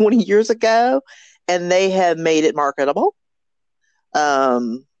 20 years ago and they have made it marketable,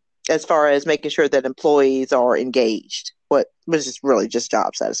 um, as far as making sure that employees are engaged, which is really just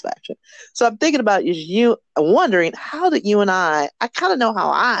job satisfaction. So I'm thinking about you, wondering how did you and I kind of know how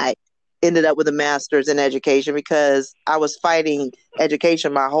I ended up with a master's in education because I was fighting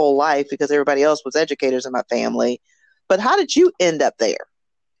education my whole life because everybody else was educators in my family. But how did you end up there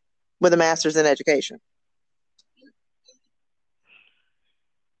with a master's in education?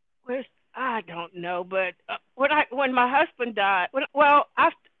 Well, I don't know, but when my husband died, when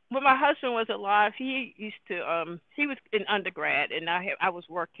my husband was alive, he was in undergrad, and I was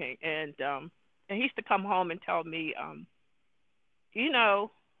working, and he used to come home and tell me, you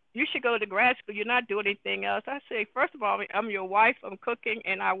know, you should go to grad school. You're not doing anything else. I say, first of all, I'm your wife. I'm cooking,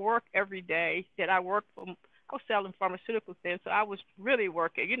 and I work every day. I was selling pharmaceutical things, so I was really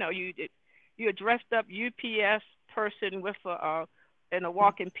working. You're a dressed up UPS person with a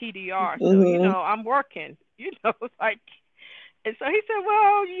walking PDR. So Mm-hmm. I'm working. Like, and so he said,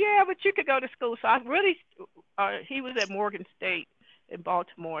 well, yeah, but you could go to school. So he was at Morgan State in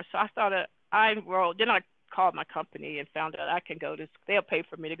Baltimore. So I enrolled. Then I called my company and found out I can they'll pay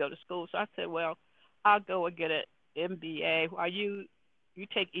for me to go to school. So I said, well, I'll go and get an MBA while you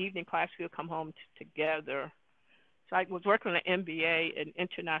take evening class. We'll come home together. So I was working on an MBA in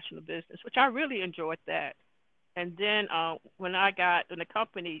international business, which I really enjoyed that. And then when the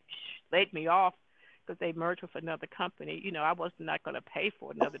company laid me off because they merged with another company, I was not going to pay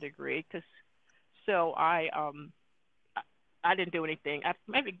for another degree so I didn't do anything.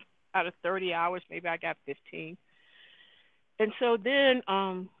 Maybe out of 30 hours, maybe I got 15. And so then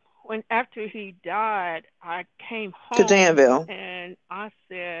when after he died, I came To home Danville. and I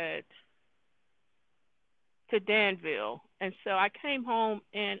said to Danville. And so I came home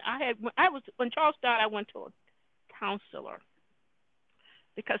and when Charles died, I went to a counselor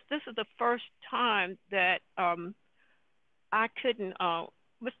because this is the first time that I couldn't.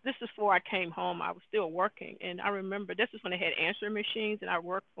 This is before I came home. I was still working, and I remember this is when they had answering machines, and I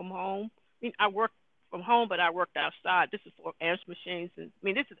worked from home. I worked from home, but I worked outside. This is for answering machines, and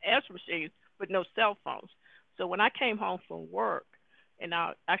this is answering machines with no cell phones. So when I came home from work, and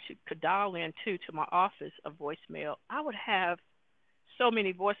I actually could dial in too to my office a voicemail, I would have so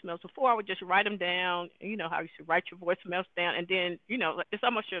many voicemails. Before I would just write them down. You know how you should write your voicemails down, and then it's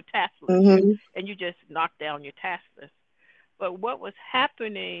almost your task list, Mm-hmm. and you just knock down your task list. But what was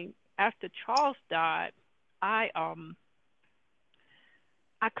happening after Charles died, I um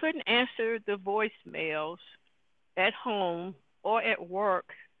I couldn't answer the voicemails at home or at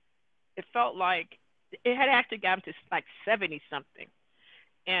work. It felt like it had actually gotten to like 70 something.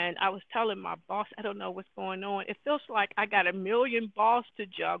 And I was telling my boss, I don't know what's going on. It feels like I got a million balls to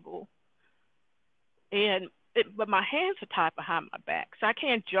juggle, but my hands are tied behind my back, so I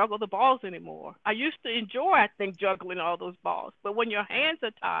can't juggle the balls anymore. I used to enjoy, I think, juggling all those balls, but when your hands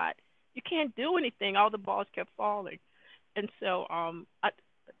are tied, you can't do anything. All the balls kept falling, and so I,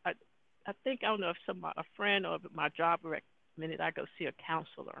 I think I don't know if a friend or my job recommended I go see a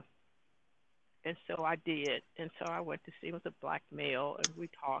counselor, and so I did, and so I went to see him. It was a black male, and we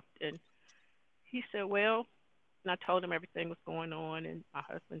talked, and he said, well. And I told him everything was going on, and my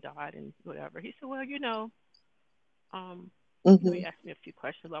husband died, and whatever. He said, "Well, um, he Mm-hmm. asked me a few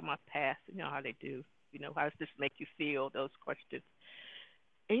questions about my past. You know how they do. How does this make you feel? Those questions.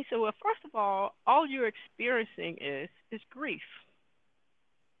 And he said, well, first of all you're experiencing is grief,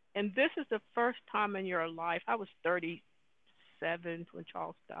 and this is the first time in your life. I was 37 when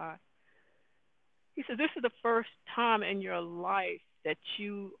Charles died. He said, this is the first time in your life that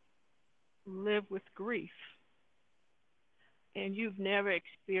you live with grief, and you've never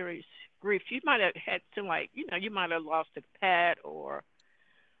experienced grief. You might have had some you might have lost a pet or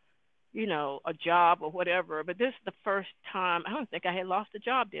a job or whatever. But this is the first time. I don't think I had lost a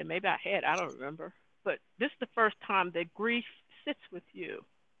job then. Maybe I had. I don't remember. But this is the first time that grief sits with you.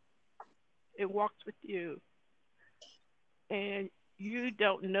 It walks with you. and you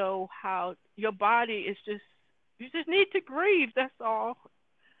don't know how your body is just, you just need to grieve. That's all.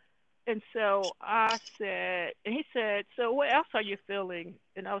 And so I said, and he said, so what else are you feeling?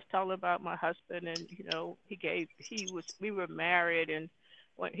 And I was telling about my husband, and we were married, and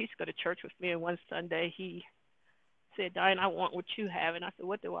when he's go to church with me, and one Sunday he said, Diane, I want what you have. And I said,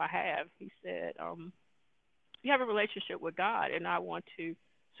 what do I have? He said, you have a relationship with God, and I want to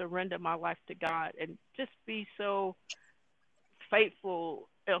surrender my life to God and just be so faithful.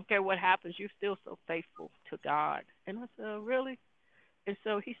 I don't care what happens, you're still so faithful to God. And I said, really? And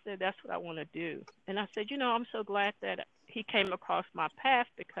so he said, that's what I want to do. And I said, I'm so glad that he came across my path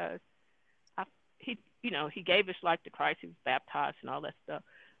because I, he gave his life to Christ. He was baptized and all that stuff.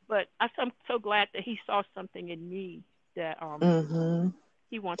 But I'm so glad that he saw something in me that Mm-hmm.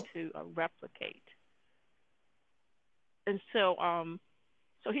 he wants to replicate. And so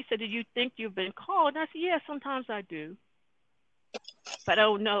he said, do you think you've been called? And I said, yeah, sometimes I do. But I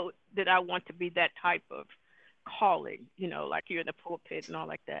don't know that I want to be that type of calling, like you're in the pulpit and all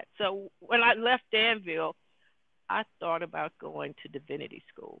like that. So when I left Danville, I thought about going to divinity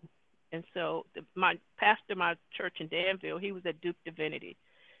school. And so my pastor, my church in Danville, he was at Duke Divinity.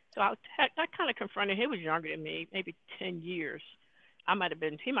 So I kind of confronted him. He was younger than me, maybe 10 years. He might have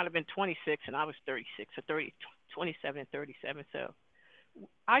been 26 and I was 36 or 27 and 37. So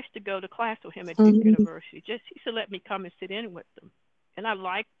I used to go to class with him at Duke Mm-hmm. University. Just he used to let me come and sit in with them. And I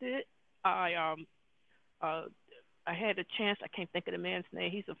liked it. Uh, I had a chance. I can't think of the man's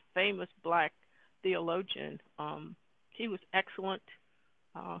name. He's a famous black theologian. He was excellent.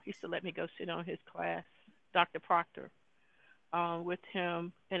 He used to let me go sit on his class, Dr. Proctor, with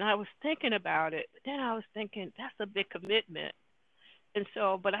him. And I was thinking about it. But then I was thinking that's a big commitment. And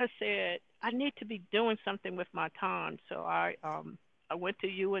so, but I said I need to be doing something with my time. So I went to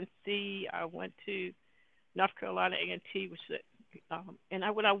UNC. I went to North Carolina A&T,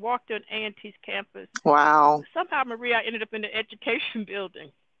 when I walked on A&T's campus, Wow. somehow, Maria, I ended up in the education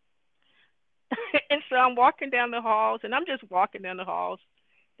building. And so I'm walking down the halls, and I'm just walking down the halls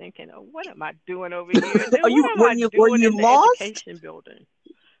thinking, oh, what am I doing over here? And then Are what you am I were doing you in the lost? education building?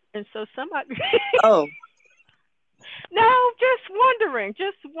 And so somebody, Oh, no, just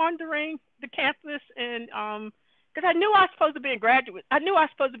wondering the campus, and because I knew I was supposed to be a graduate. I knew I was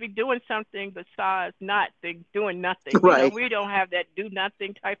supposed to be doing something besides doing nothing. right. We don't have that do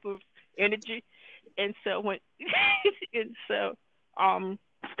nothing type of energy. And so and so, um,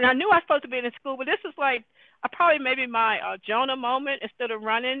 and I knew I was supposed to be in school, but this is like, I probably maybe my Jonah moment. Instead of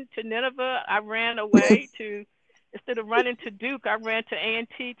running to Nineveh, I ran away to, instead of running to Duke, I ran to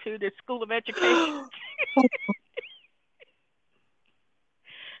A&T, to the School of Education.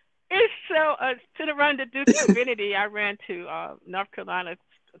 And so, to the run to Duke Divinity, I ran to North Carolina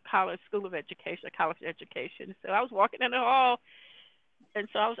College School of Education, College of Education. So I was walking in the hall, and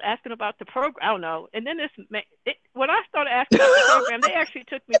so I was asking about the program. I don't know. And then when I started asking about the program, they actually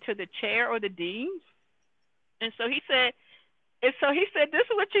took me to the chair or the dean. And so he said, this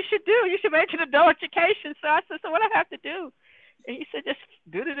is what you should do. You should major in adult education. So I said, so what do I have to do? And he said, just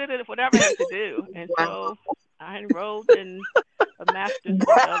do whatever I have to do. And Wow. so I enrolled in a master's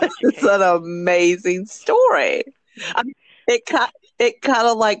in adult That's an education. amazing story. I mean, it kind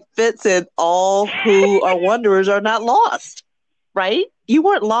of like fits in. All who are wanderers are not lost, right? You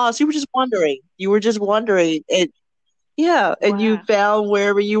weren't lost. You were just wondering. You were just wondering, and yeah, and you Wow. found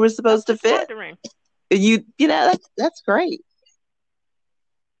wherever you were I was supposed to just fit. wondering. And that's great.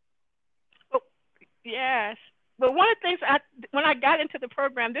 Oh, yes. But one of the things when I got into the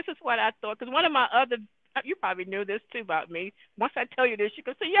program, this is what I thought, because one of my other, you probably knew this too about me. Once I tell you this, you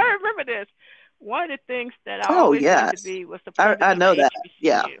can say, yeah, I remember this. One of the things that I Oh always wanted to yes, be was the I president of know that.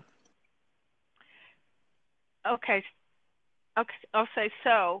 Yeah. HBCU. Okay, okay, I'll say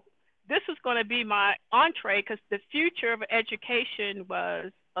so. This was going to be my entree because the future of education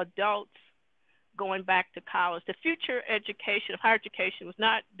was adults going back to college. The future education of higher education was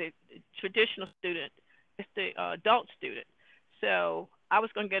not the traditional student; it's the adult student. So I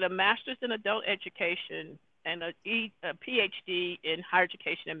was going to get a master's in adult education and a PhD in higher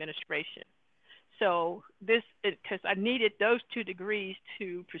education administration. So this, because I needed those two degrees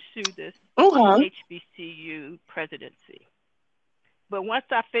to pursue this Okay. HBCU presidency. But once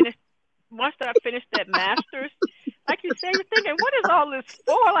I finished that master's, like you say, you're thinking, what is all this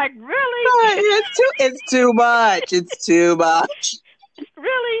for? Like, really? It's too much. It's too much.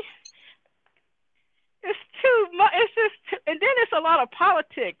 Really? It's too much. It's just, and then it's a lot of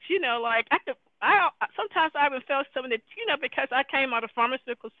politics. Like sometimes I even felt some of the, because I came out of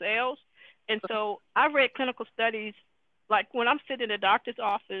pharmaceutical sales, and so I read clinical studies. Like when I'm sitting in the doctor's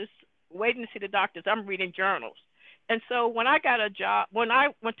office waiting to see the doctors, I'm reading journals. And so when I got a job, when I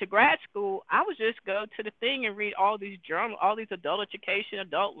went to grad school, I would just go to the thing and read all these journals, all these adult education,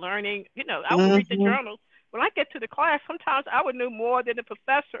 adult learning. I would read the Mm-hmm. journals. When I get to the class, sometimes I would know more than the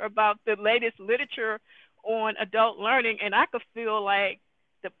professor about the latest literature on adult learning, and I could feel like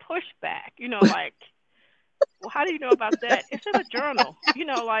the pushback. Like, well, how do you know about that? It's in a journal.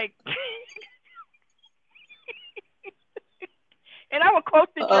 Like, and I would quote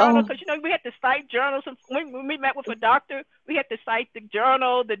the journal Oh, because we had to cite journals. And when we met with a doctor, we had to cite the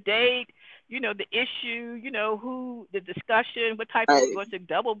journal, the date, the issue, who the discussion, what type of right. was it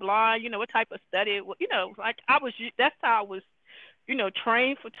double blind, what type of study, like I was. That's how I was,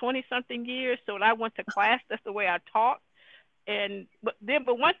 trained for 20 something years. So when I went to class, that's the way I taught.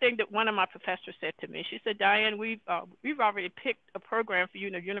 But one thing that one of my professors said to me, she said, Diane, we've already picked a program for you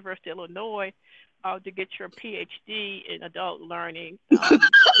in the University of Illinois to get your PhD in adult learning.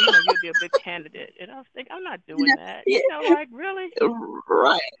 You'll be a good candidate. And I was thinking, I'm not doing that. Yeah, Like really,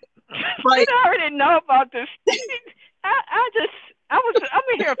 right, they right. already know about this. I'm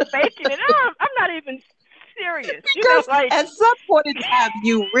in here faking it. I'm not even serious. Because Like at some point in time,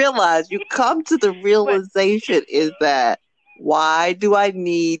 you realize, you come to the what? realization is that why do I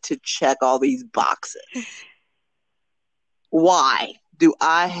need to check all these boxes? Why do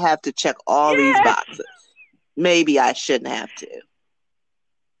I have to check all these Yes. boxes? Maybe I shouldn't have to.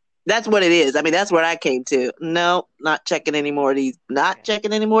 That's what it is. I mean, that's what I came to. No, not checking any more of these. Not Yeah.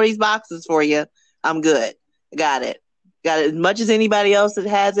 checking any more of these boxes for you. I'm good. Got it. Got it. As much as anybody else that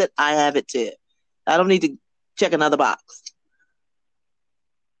has it, I have it too. I don't need to check another box.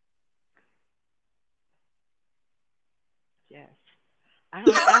 Yes. I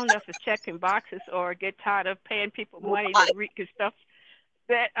don't know if it's checking boxes or get tired of paying people money to Right. read cause stuff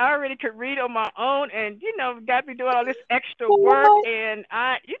that I already could read on my own, and got me doing all this extra work, and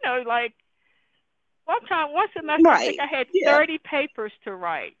like one semester I think Right. I had Yeah. 30 papers to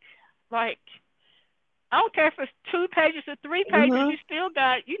write. Like I don't care if it's 2 pages or 3 pages, Hmm. you still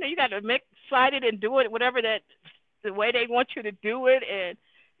got you got to make cite it and do it whatever that the way they want you to do it, and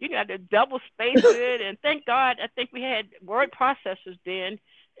you got to double space it. And thank God, I think we had word processors then,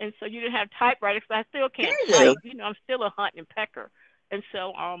 and so you didn't have typewriters. But I still can't Yeah. type. I'm still a hunt and pecker, and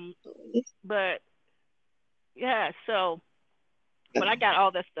so but yeah, so but I got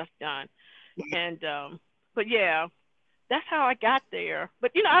all that stuff done, and but yeah, that's how I got there.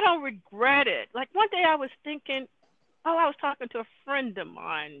 But I don't regret it. Like one day I was thinking, oh, I was talking to a friend of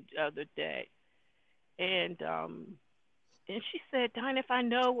mine the other day, and she said, Diane, if I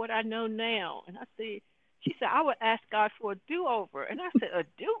know what I know now. And I said, she said, I would ask God for a do over. And I said, a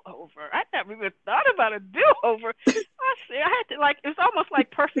do over? I never even thought about a do over. I said, I had to, like, it's almost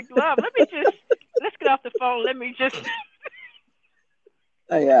like perfect love. Let's get off the phone. Let me just,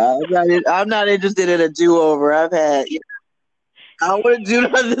 Yeah. I'm not interested in a do over. I've had. I don't want to do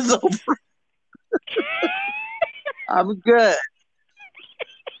none of this over. I'm good.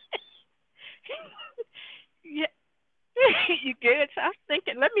 yeah, you get it. So I was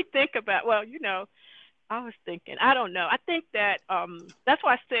thinking, let me think about, well, I was thinking, I don't know. I think that that's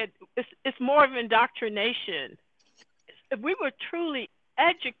why I said it's more of indoctrination. If we were truly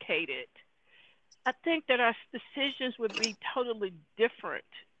educated, I think that our decisions would be totally different,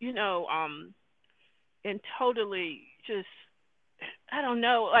 and totally just, I don't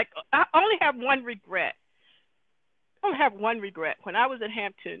know. Like, I only have one regret. I only have one regret. When I was at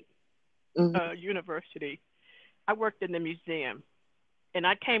Hampton Hmm. University, I worked in the museum, and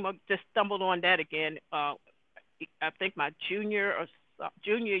I just stumbled on that again. I think my junior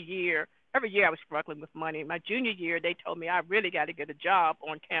year. Every year I was struggling with money. My junior year, they told me I really got to get a job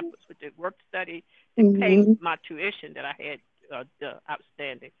on campus with the work study to pay Hmm. my tuition that I had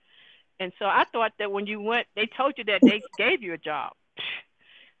outstanding. And so I thought that when you went, they told you that they gave you a job.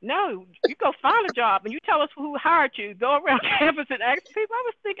 No, you go find a job and you tell us who hired you. Go around campus and ask people. I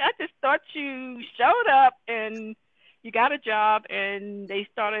was thinking, I just thought you showed up and you got a job and they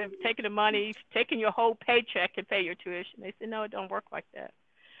started taking the money, taking your whole paycheck and pay your tuition. They said, no, it don't work like that.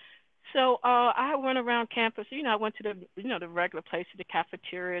 So I went around campus. I went to the regular places, the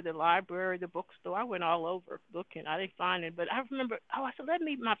cafeteria, the library, the bookstore. I went all over looking. I didn't find it, but I remember. Oh, I said, let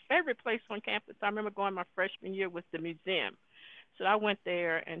me. My favorite place on campus. I remember going my freshman year was the museum. So I went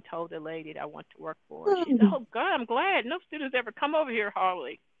there and told the lady that I want to work for her. She said, "Oh God, I'm glad. No students ever come over here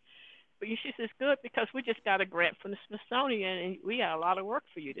hardly." But she says, "Good because we just got a grant from the Smithsonian and we got a lot of work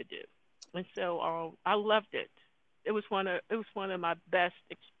for you to do." And so I loved it. It was one of my best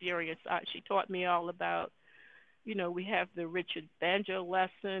experience. She taught me all about. We have the Richard Banjo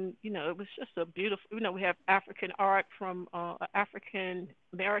lesson. It was just a beautiful. We have African art from African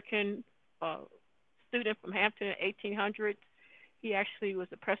American uh, student from Hampton in 1800s. He actually was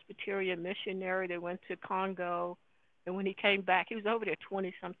a Presbyterian missionary that went to Congo. And when he came back, he was over there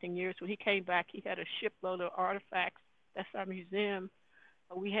 20 something years. When he came back, he had a shipload of artifacts. That's our museum.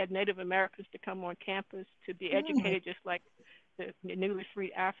 We had Native Americans to come on campus to be educated, just like the newly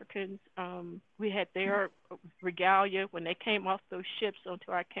freed Africans. We had their regalia when they came off those ships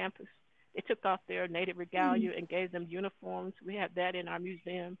onto our campus. They took off their native regalia and gave them uniforms. We have that in our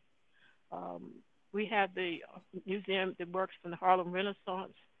museum. We have the museum that works from the Harlem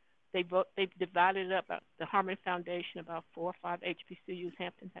Renaissance. They divided it up. The Harmon Foundation, about 4 or 5 HBCUs,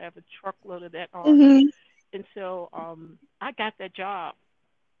 Hampton have a truckload of that art. Mm-hmm. And so I got that job,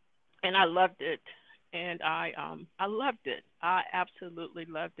 and I loved it. And I loved it. I absolutely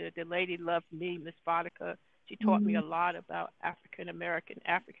loved it. The lady loved me, Miss Vodka. She taught me a lot about African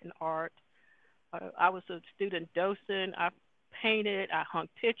art. I was a student docent. I painted. I hung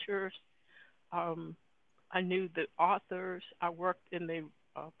pictures. I knew the authors. I worked in the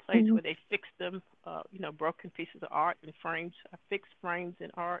place where they fixed them, broken pieces of art in frames. I fixed frames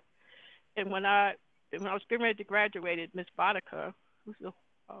in art. And when I was getting ready to graduate, Miss Vodka, who's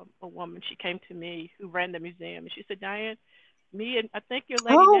a woman, she came to me who ran the museum, and she said, Diane, me and I think your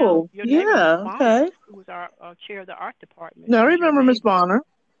lady now, your neighbor, Miss Bonner, who was our chair of the art department. No, I remember Miss Bonner.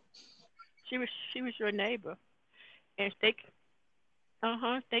 She was your neighbor, and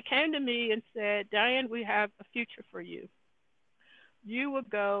they came to me and said, Diane, we have a future for you. You will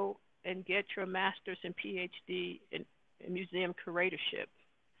go and get your master's and PhD in museum curatorship.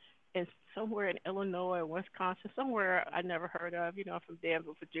 And somewhere in Illinois or Wisconsin, somewhere I never heard of, from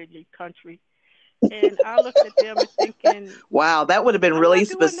Danville, Virginia country. And I looked at them and thinking, wow, that would have been really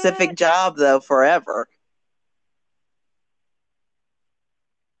specific job though, forever.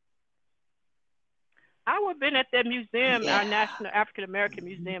 I would have been at that museum, our National African American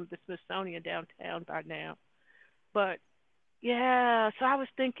Museum, the Smithsonian downtown by now. But yeah, so I was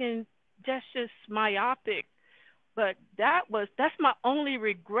thinking that's just myopic. But that's my only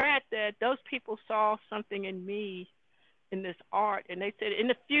regret, that those people saw something in me in this art, and they said, in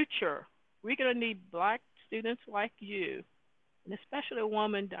the future, we're going to need Black students like you, and especially a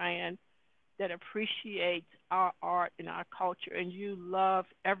woman, Diane, that appreciates our art and our culture, and you love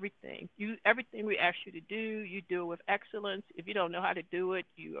everything. Everything we ask you to do, you do it with excellence. If you don't know how to do it,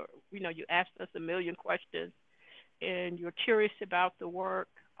 you ask us a million questions, and you're curious about the work.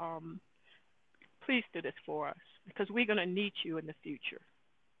 Please do this for us, because we're going to need you in the future.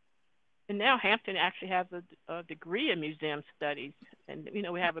 And now Hampton actually has a degree in museum studies. And,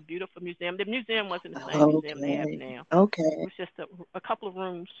 we have a beautiful museum. The museum wasn't the same museum they have now. Okay. It was just a couple of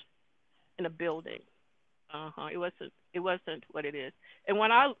rooms in a building. It wasn't what it is. And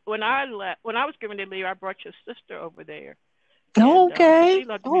when I was given to leave, I brought your sister over there. And, okay. she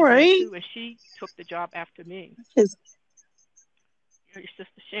loved the museum too, and she took the job after me. Your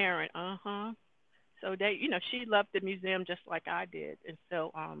sister Sharon. So she loved the museum just like I did, and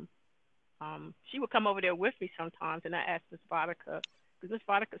so she would come over there with me sometimes, and I asked Miss Vodka, because Miss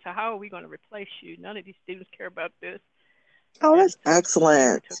Vodka said, "How are we going to replace you? None of these students care about this." Oh, that's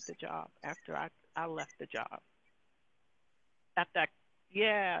excellent. She took the job after I left the job. That's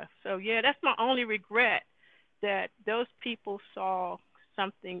my only regret, that those people saw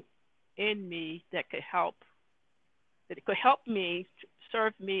something in me that could help me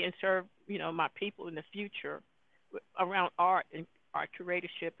serve me and serve my people in the future around art and art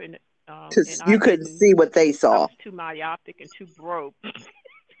curatorship, and because you couldn't see what they saw. I was too myopic and too broke.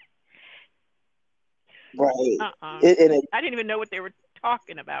 Right. I didn't even know what they were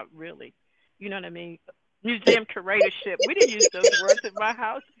talking about, really. You know what I mean? Museum curatorship. We didn't use those words in my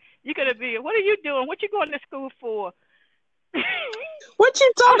house. You're gonna be. What are you doing? What you going to school for? What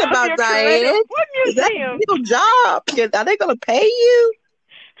you talking about, Diane? What museum? Is that your job? Are they gonna pay you?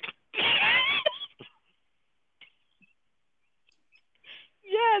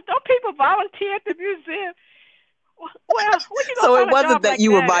 Yeah, don't people volunteer at the museum? Well, so it wasn't that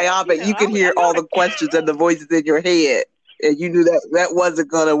you were myopic. You could hear all the questions and the voices in your head, and you knew that wasn't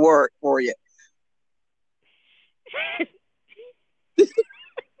going to work for you.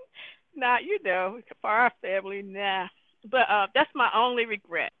 Nah, for our family, nah. But that's my only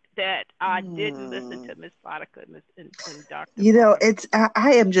regret, that I didn't listen to Miss Vodka and Dr. It's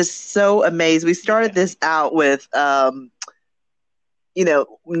I am just so amazed. We started this out with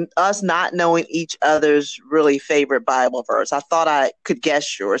us not knowing each other's really favorite Bible verse. I thought I could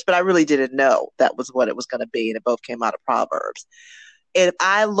guess yours, but I really didn't know that was what it was going to be, and it both came out of Proverbs. And if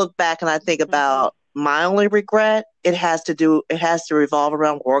I look back and I think about my only regret, it has to revolve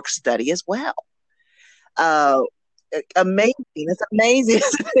around work study as well. Amazing. It's amazing.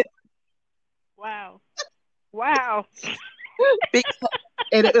 Wow. Wow. Because,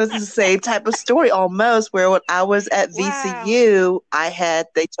 and it was the same type of story almost where when I was at Wow. VCU,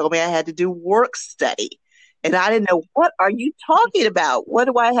 they told me I had to do work study. And I didn't know, what are you talking about? What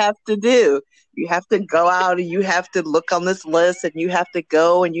do I have to do? You have to go out and you have to look on this list and you have to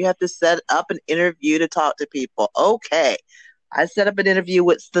go and you have to set up an interview to talk to people. Okay. I set up an interview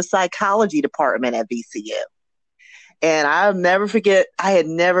with the psychology department at VCU. And I'll never forget, I had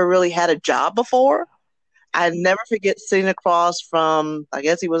never really had a job before. I never forget sitting across from, I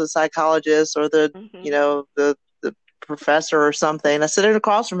guess he was a psychologist or Mhm. the professor or something. I sitting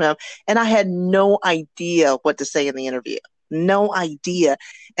across from him and I had no idea what to say in the interview. No idea.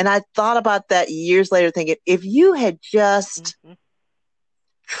 And I thought about that years later thinking, if you had just Mhm.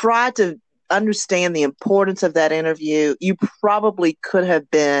 tried to understand the importance of that interview, you probably could have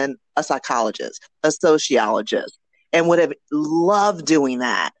been a psychologist, a sociologist, and would have loved doing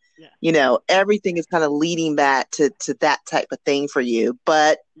that. Yeah. Everything is kind of leading back to that type of thing for you,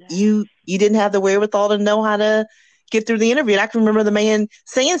 but Yes. you didn't have the wherewithal to know how to get through the interview. And I can remember the man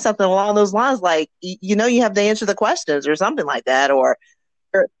saying something along those lines, like, you have to answer the questions or something like that, or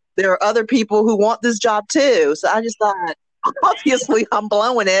there are other people who want this job too. So I just thought, obviously, I'm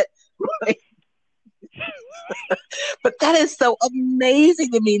blowing it. But that is so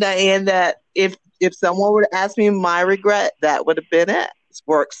amazing to me, Diane, that if someone were to ask me my regret, that would have been it. It's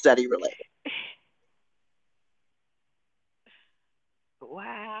work study related.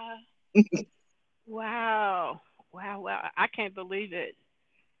 Wow. Wow. Wow. Wow. I can't believe it.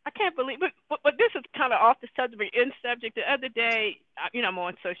 I can't believe, but this is kind of off the subject, in subject. The other day, I'm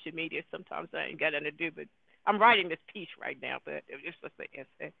on social media. Sometimes I ain't got nothing to do, but I'm writing this piece right now. But it was just an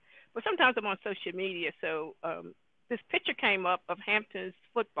essay. But sometimes I'm on social media, so this picture came up of Hampton's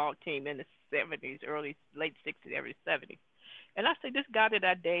football team in the '70s, late '60s, early '70s, and I said this guy that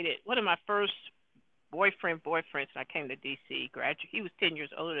I dated, one of my first boyfriends, when I came to DC. He was 10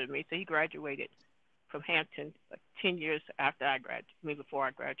 years older than me, so he graduated from Hampton like 10 years after before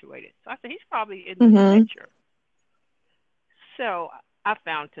I graduated. So I said, he's probably in this Mm-hmm. picture. So I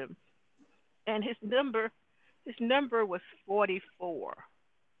found him, and his number was 44.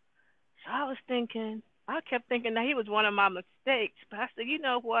 So I kept thinking that he was one of my mistakes, but I said, you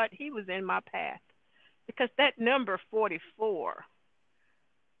know what? He was in my path because that number 44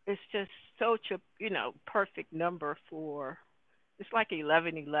 is just such a, perfect number for. It's like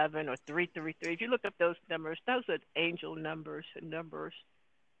 1111 or 333. If you look up those numbers, those are angel numbers and numbers.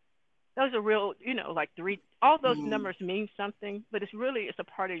 Those are real, like three. All those numbers mean something, but it's a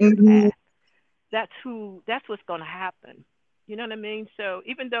part of your Mm-hmm. path. That's what's going to happen. You know what I mean? So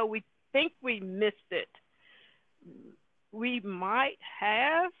even though we think we missed it, we might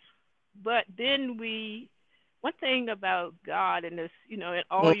have, but then one thing about God and this, in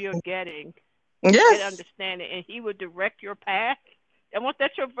all you're getting, get Yes. understanding, and He will direct your path. And once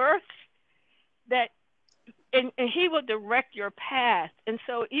that's your verse, that and He will direct your path. And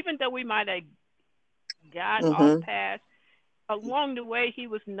so even though we might have got off Mm-hmm. path, along the way He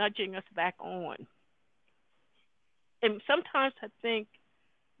was nudging us back on. And sometimes I think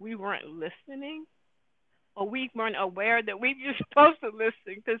we weren't listening, or we weren't aware that we were supposed to listen,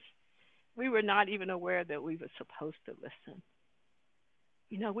 because we were not even aware that we were supposed to listen.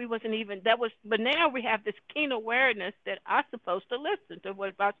 We wasn't even that was, but now we have this keen awareness that I'm supposed to listen to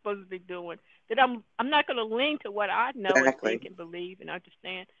what I'm supposed to be doing. That I'm not going to lean to what I know and Exactly. think and believe and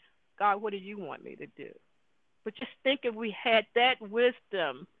understand. God, what do you want me to do? But just think, if we had that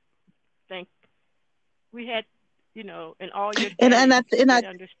wisdom, think we had, in all you're And and I getting, and I get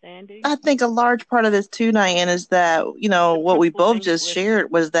understanding. I think a large part of this too, Diane, is that The what we principal both thing is just listen.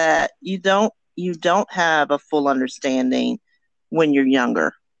 shared was that you don't have a full understanding when you're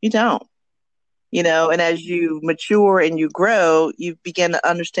younger. You don't. And as you mature and you grow, you begin to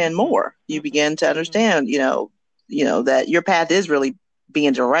understand Mhm. more. You Mhm. begin to Mhm. understand, that your path is really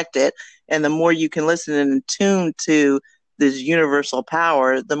being directed. And the more you can listen and tune to this universal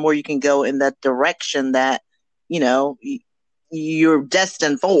power, the more you can go in that direction that, you know, you're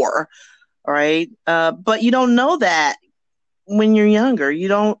destined for. Right. But you don't know that when you're younger. You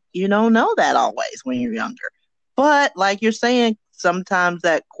don't know that always when you're younger. But like you're saying, sometimes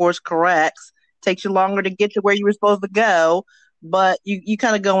that course corrects, takes you longer to get to where you were supposed to go, but you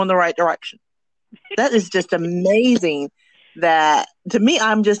kind of go in the right direction. That is just amazing. That to me,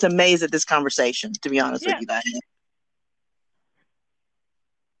 I'm just amazed at this conversation, to be honest with Yeah. you, Diane.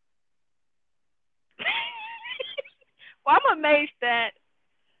 Well, I'm amazed that,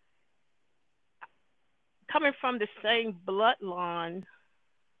 coming from the same bloodline,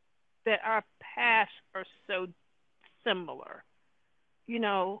 that our paths are so similar.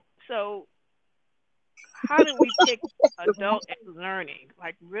 So how did we pick adult learning?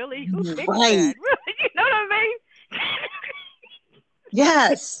 Like, really? Who picked that? Right. Really? You know what I mean?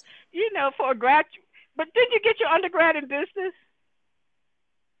 Yes. For a grad. But did you get your undergrad in business?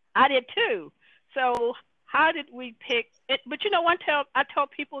 I did too. So how did we pick it? But I tell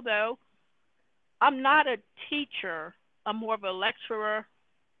people though, I'm not a teacher. I'm more of a lecturer.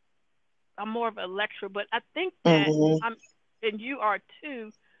 But I think that Hmm. I'm, and you are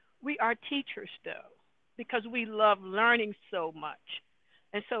too. We are teachers though, because we love learning so much.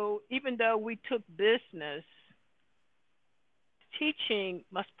 And so even though we took business, teaching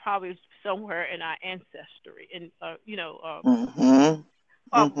must probably somewhere in our ancestry. And Hmm.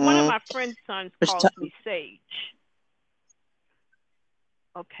 one of Hmm. my friend's sons Which calls me Sage.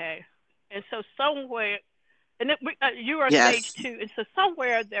 Okay, and so somewhere, you are Sage yes. too, and so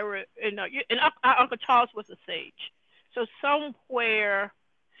somewhere there were, and our Uncle Charles was a Sage. So somewhere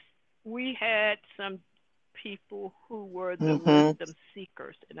we had some people who were the Hmm. wisdom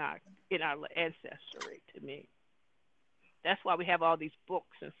seekers in our ancestry. To me, that's why we have all these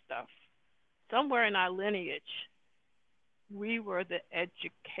books and stuff. Somewhere in our lineage, we were the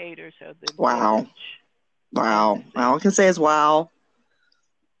educators of the Wow. village and the Wow. All I can say sages. is wow.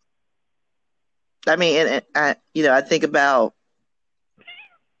 I mean, I think about,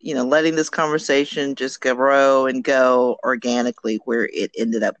 letting this conversation just grow and go organically where it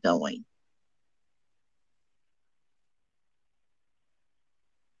ended up going.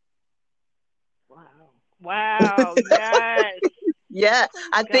 Wow. Wow. Yes. Yeah, Praise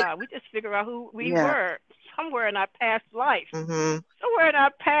I think. God. We just figure out who we Yeah. were somewhere in our past life. Hmm. Somewhere in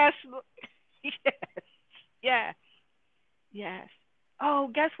our past. Yes. Yeah. Yes. Oh,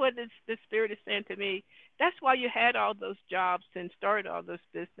 guess what the Spirit is saying to me? That's why you had all those jobs and started all those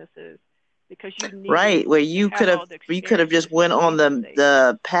businesses, because you needed Right, where to have all the you could have just experiences went to on be the Savior.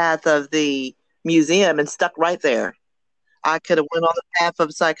 the path of the museum and stuck right there. I could have went on the path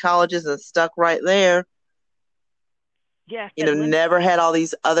of psychologist and stuck right there. Yes, that Never had all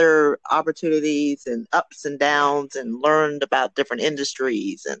these other opportunities and ups and yes, downs and learned about different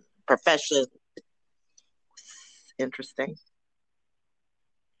industries and professions. Interesting.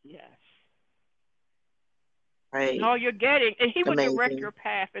 yes. And Right. all you're getting, and He will direct Amazing. your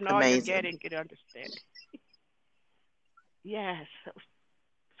path, and all you're Amazing. getting, get understanding. Yes.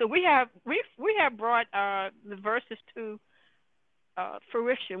 So we have brought the verses to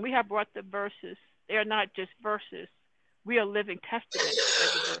fruition. We have brought the verses. They are not just verses. We are living testaments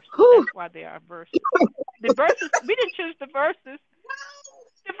for the verses. Whew. That's why they are verses. The verses, we didn't choose the verses.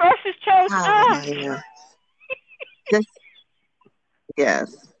 The verses chose us. Hallelujah. This,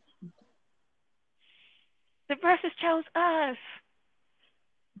 yes. The verses chose us.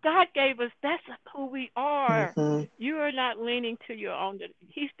 God gave us. That's who we are. Hmm. You are not leaning to your own.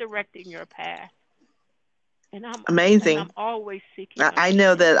 He's directing your path, and I'm Amazing. always seeking I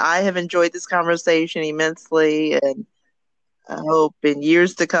know that understanding. I have enjoyed this conversation immensely, and I hope in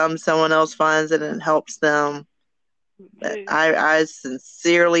years to come someone else finds it and helps them. Me But too. I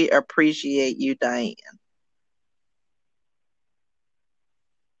sincerely appreciate you, Diane.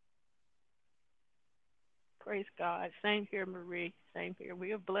 Praise God. Same here, Marie. Same here.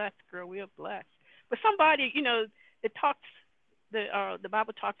 We are blessed, girl. We are blessed. But somebody, it talks. The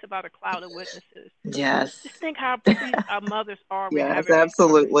Bible talks about a cloud of witnesses. Yes. Just think how pleased our mothers are with Yes, having these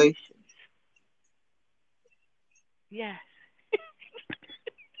absolutely. conversations. Yes.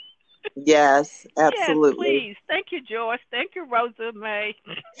 Yes, Yes, absolutely. please. Thank you, Joyce. Thank you, Rosa May.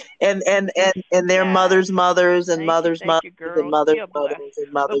 And their Yes. mothers and mothers Thank mothers you, and girls. We mothers are blessed. mothers and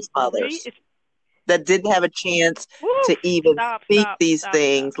But mothers Marie, mothers it's that didn't have a chance woo. to even Stop, speak stop, these stop, stop,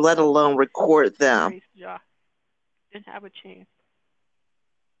 things, let stop. alone record them. Praise God. Didn't have a chance.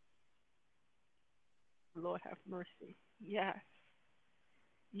 Lord have mercy. Yes.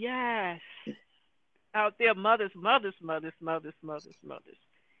 Yes. Out there, mothers.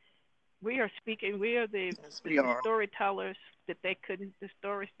 We are speaking. We are Yes, the, we the are. storytellers the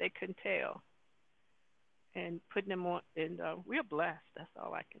stories they couldn't tell, and putting them on. And we are blessed. That's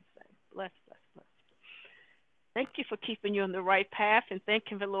all I can say. Blessed, blessed, blessed. Thank you for keeping you on the right path, and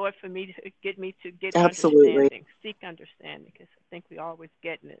thank you, the Lord, for me to get Absolutely. understanding, seek understanding, because I think we always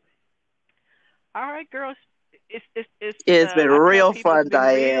getting it. All right, girls. It's It's been I tell real people it's fun, been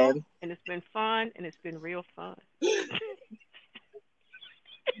real, Diane. and it's been fun, and it's been real fun.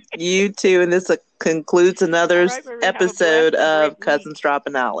 You too, and this concludes All another right, Marie, have a blessed episode and of great week. Cousins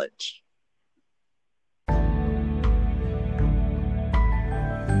Dropping Knowledge.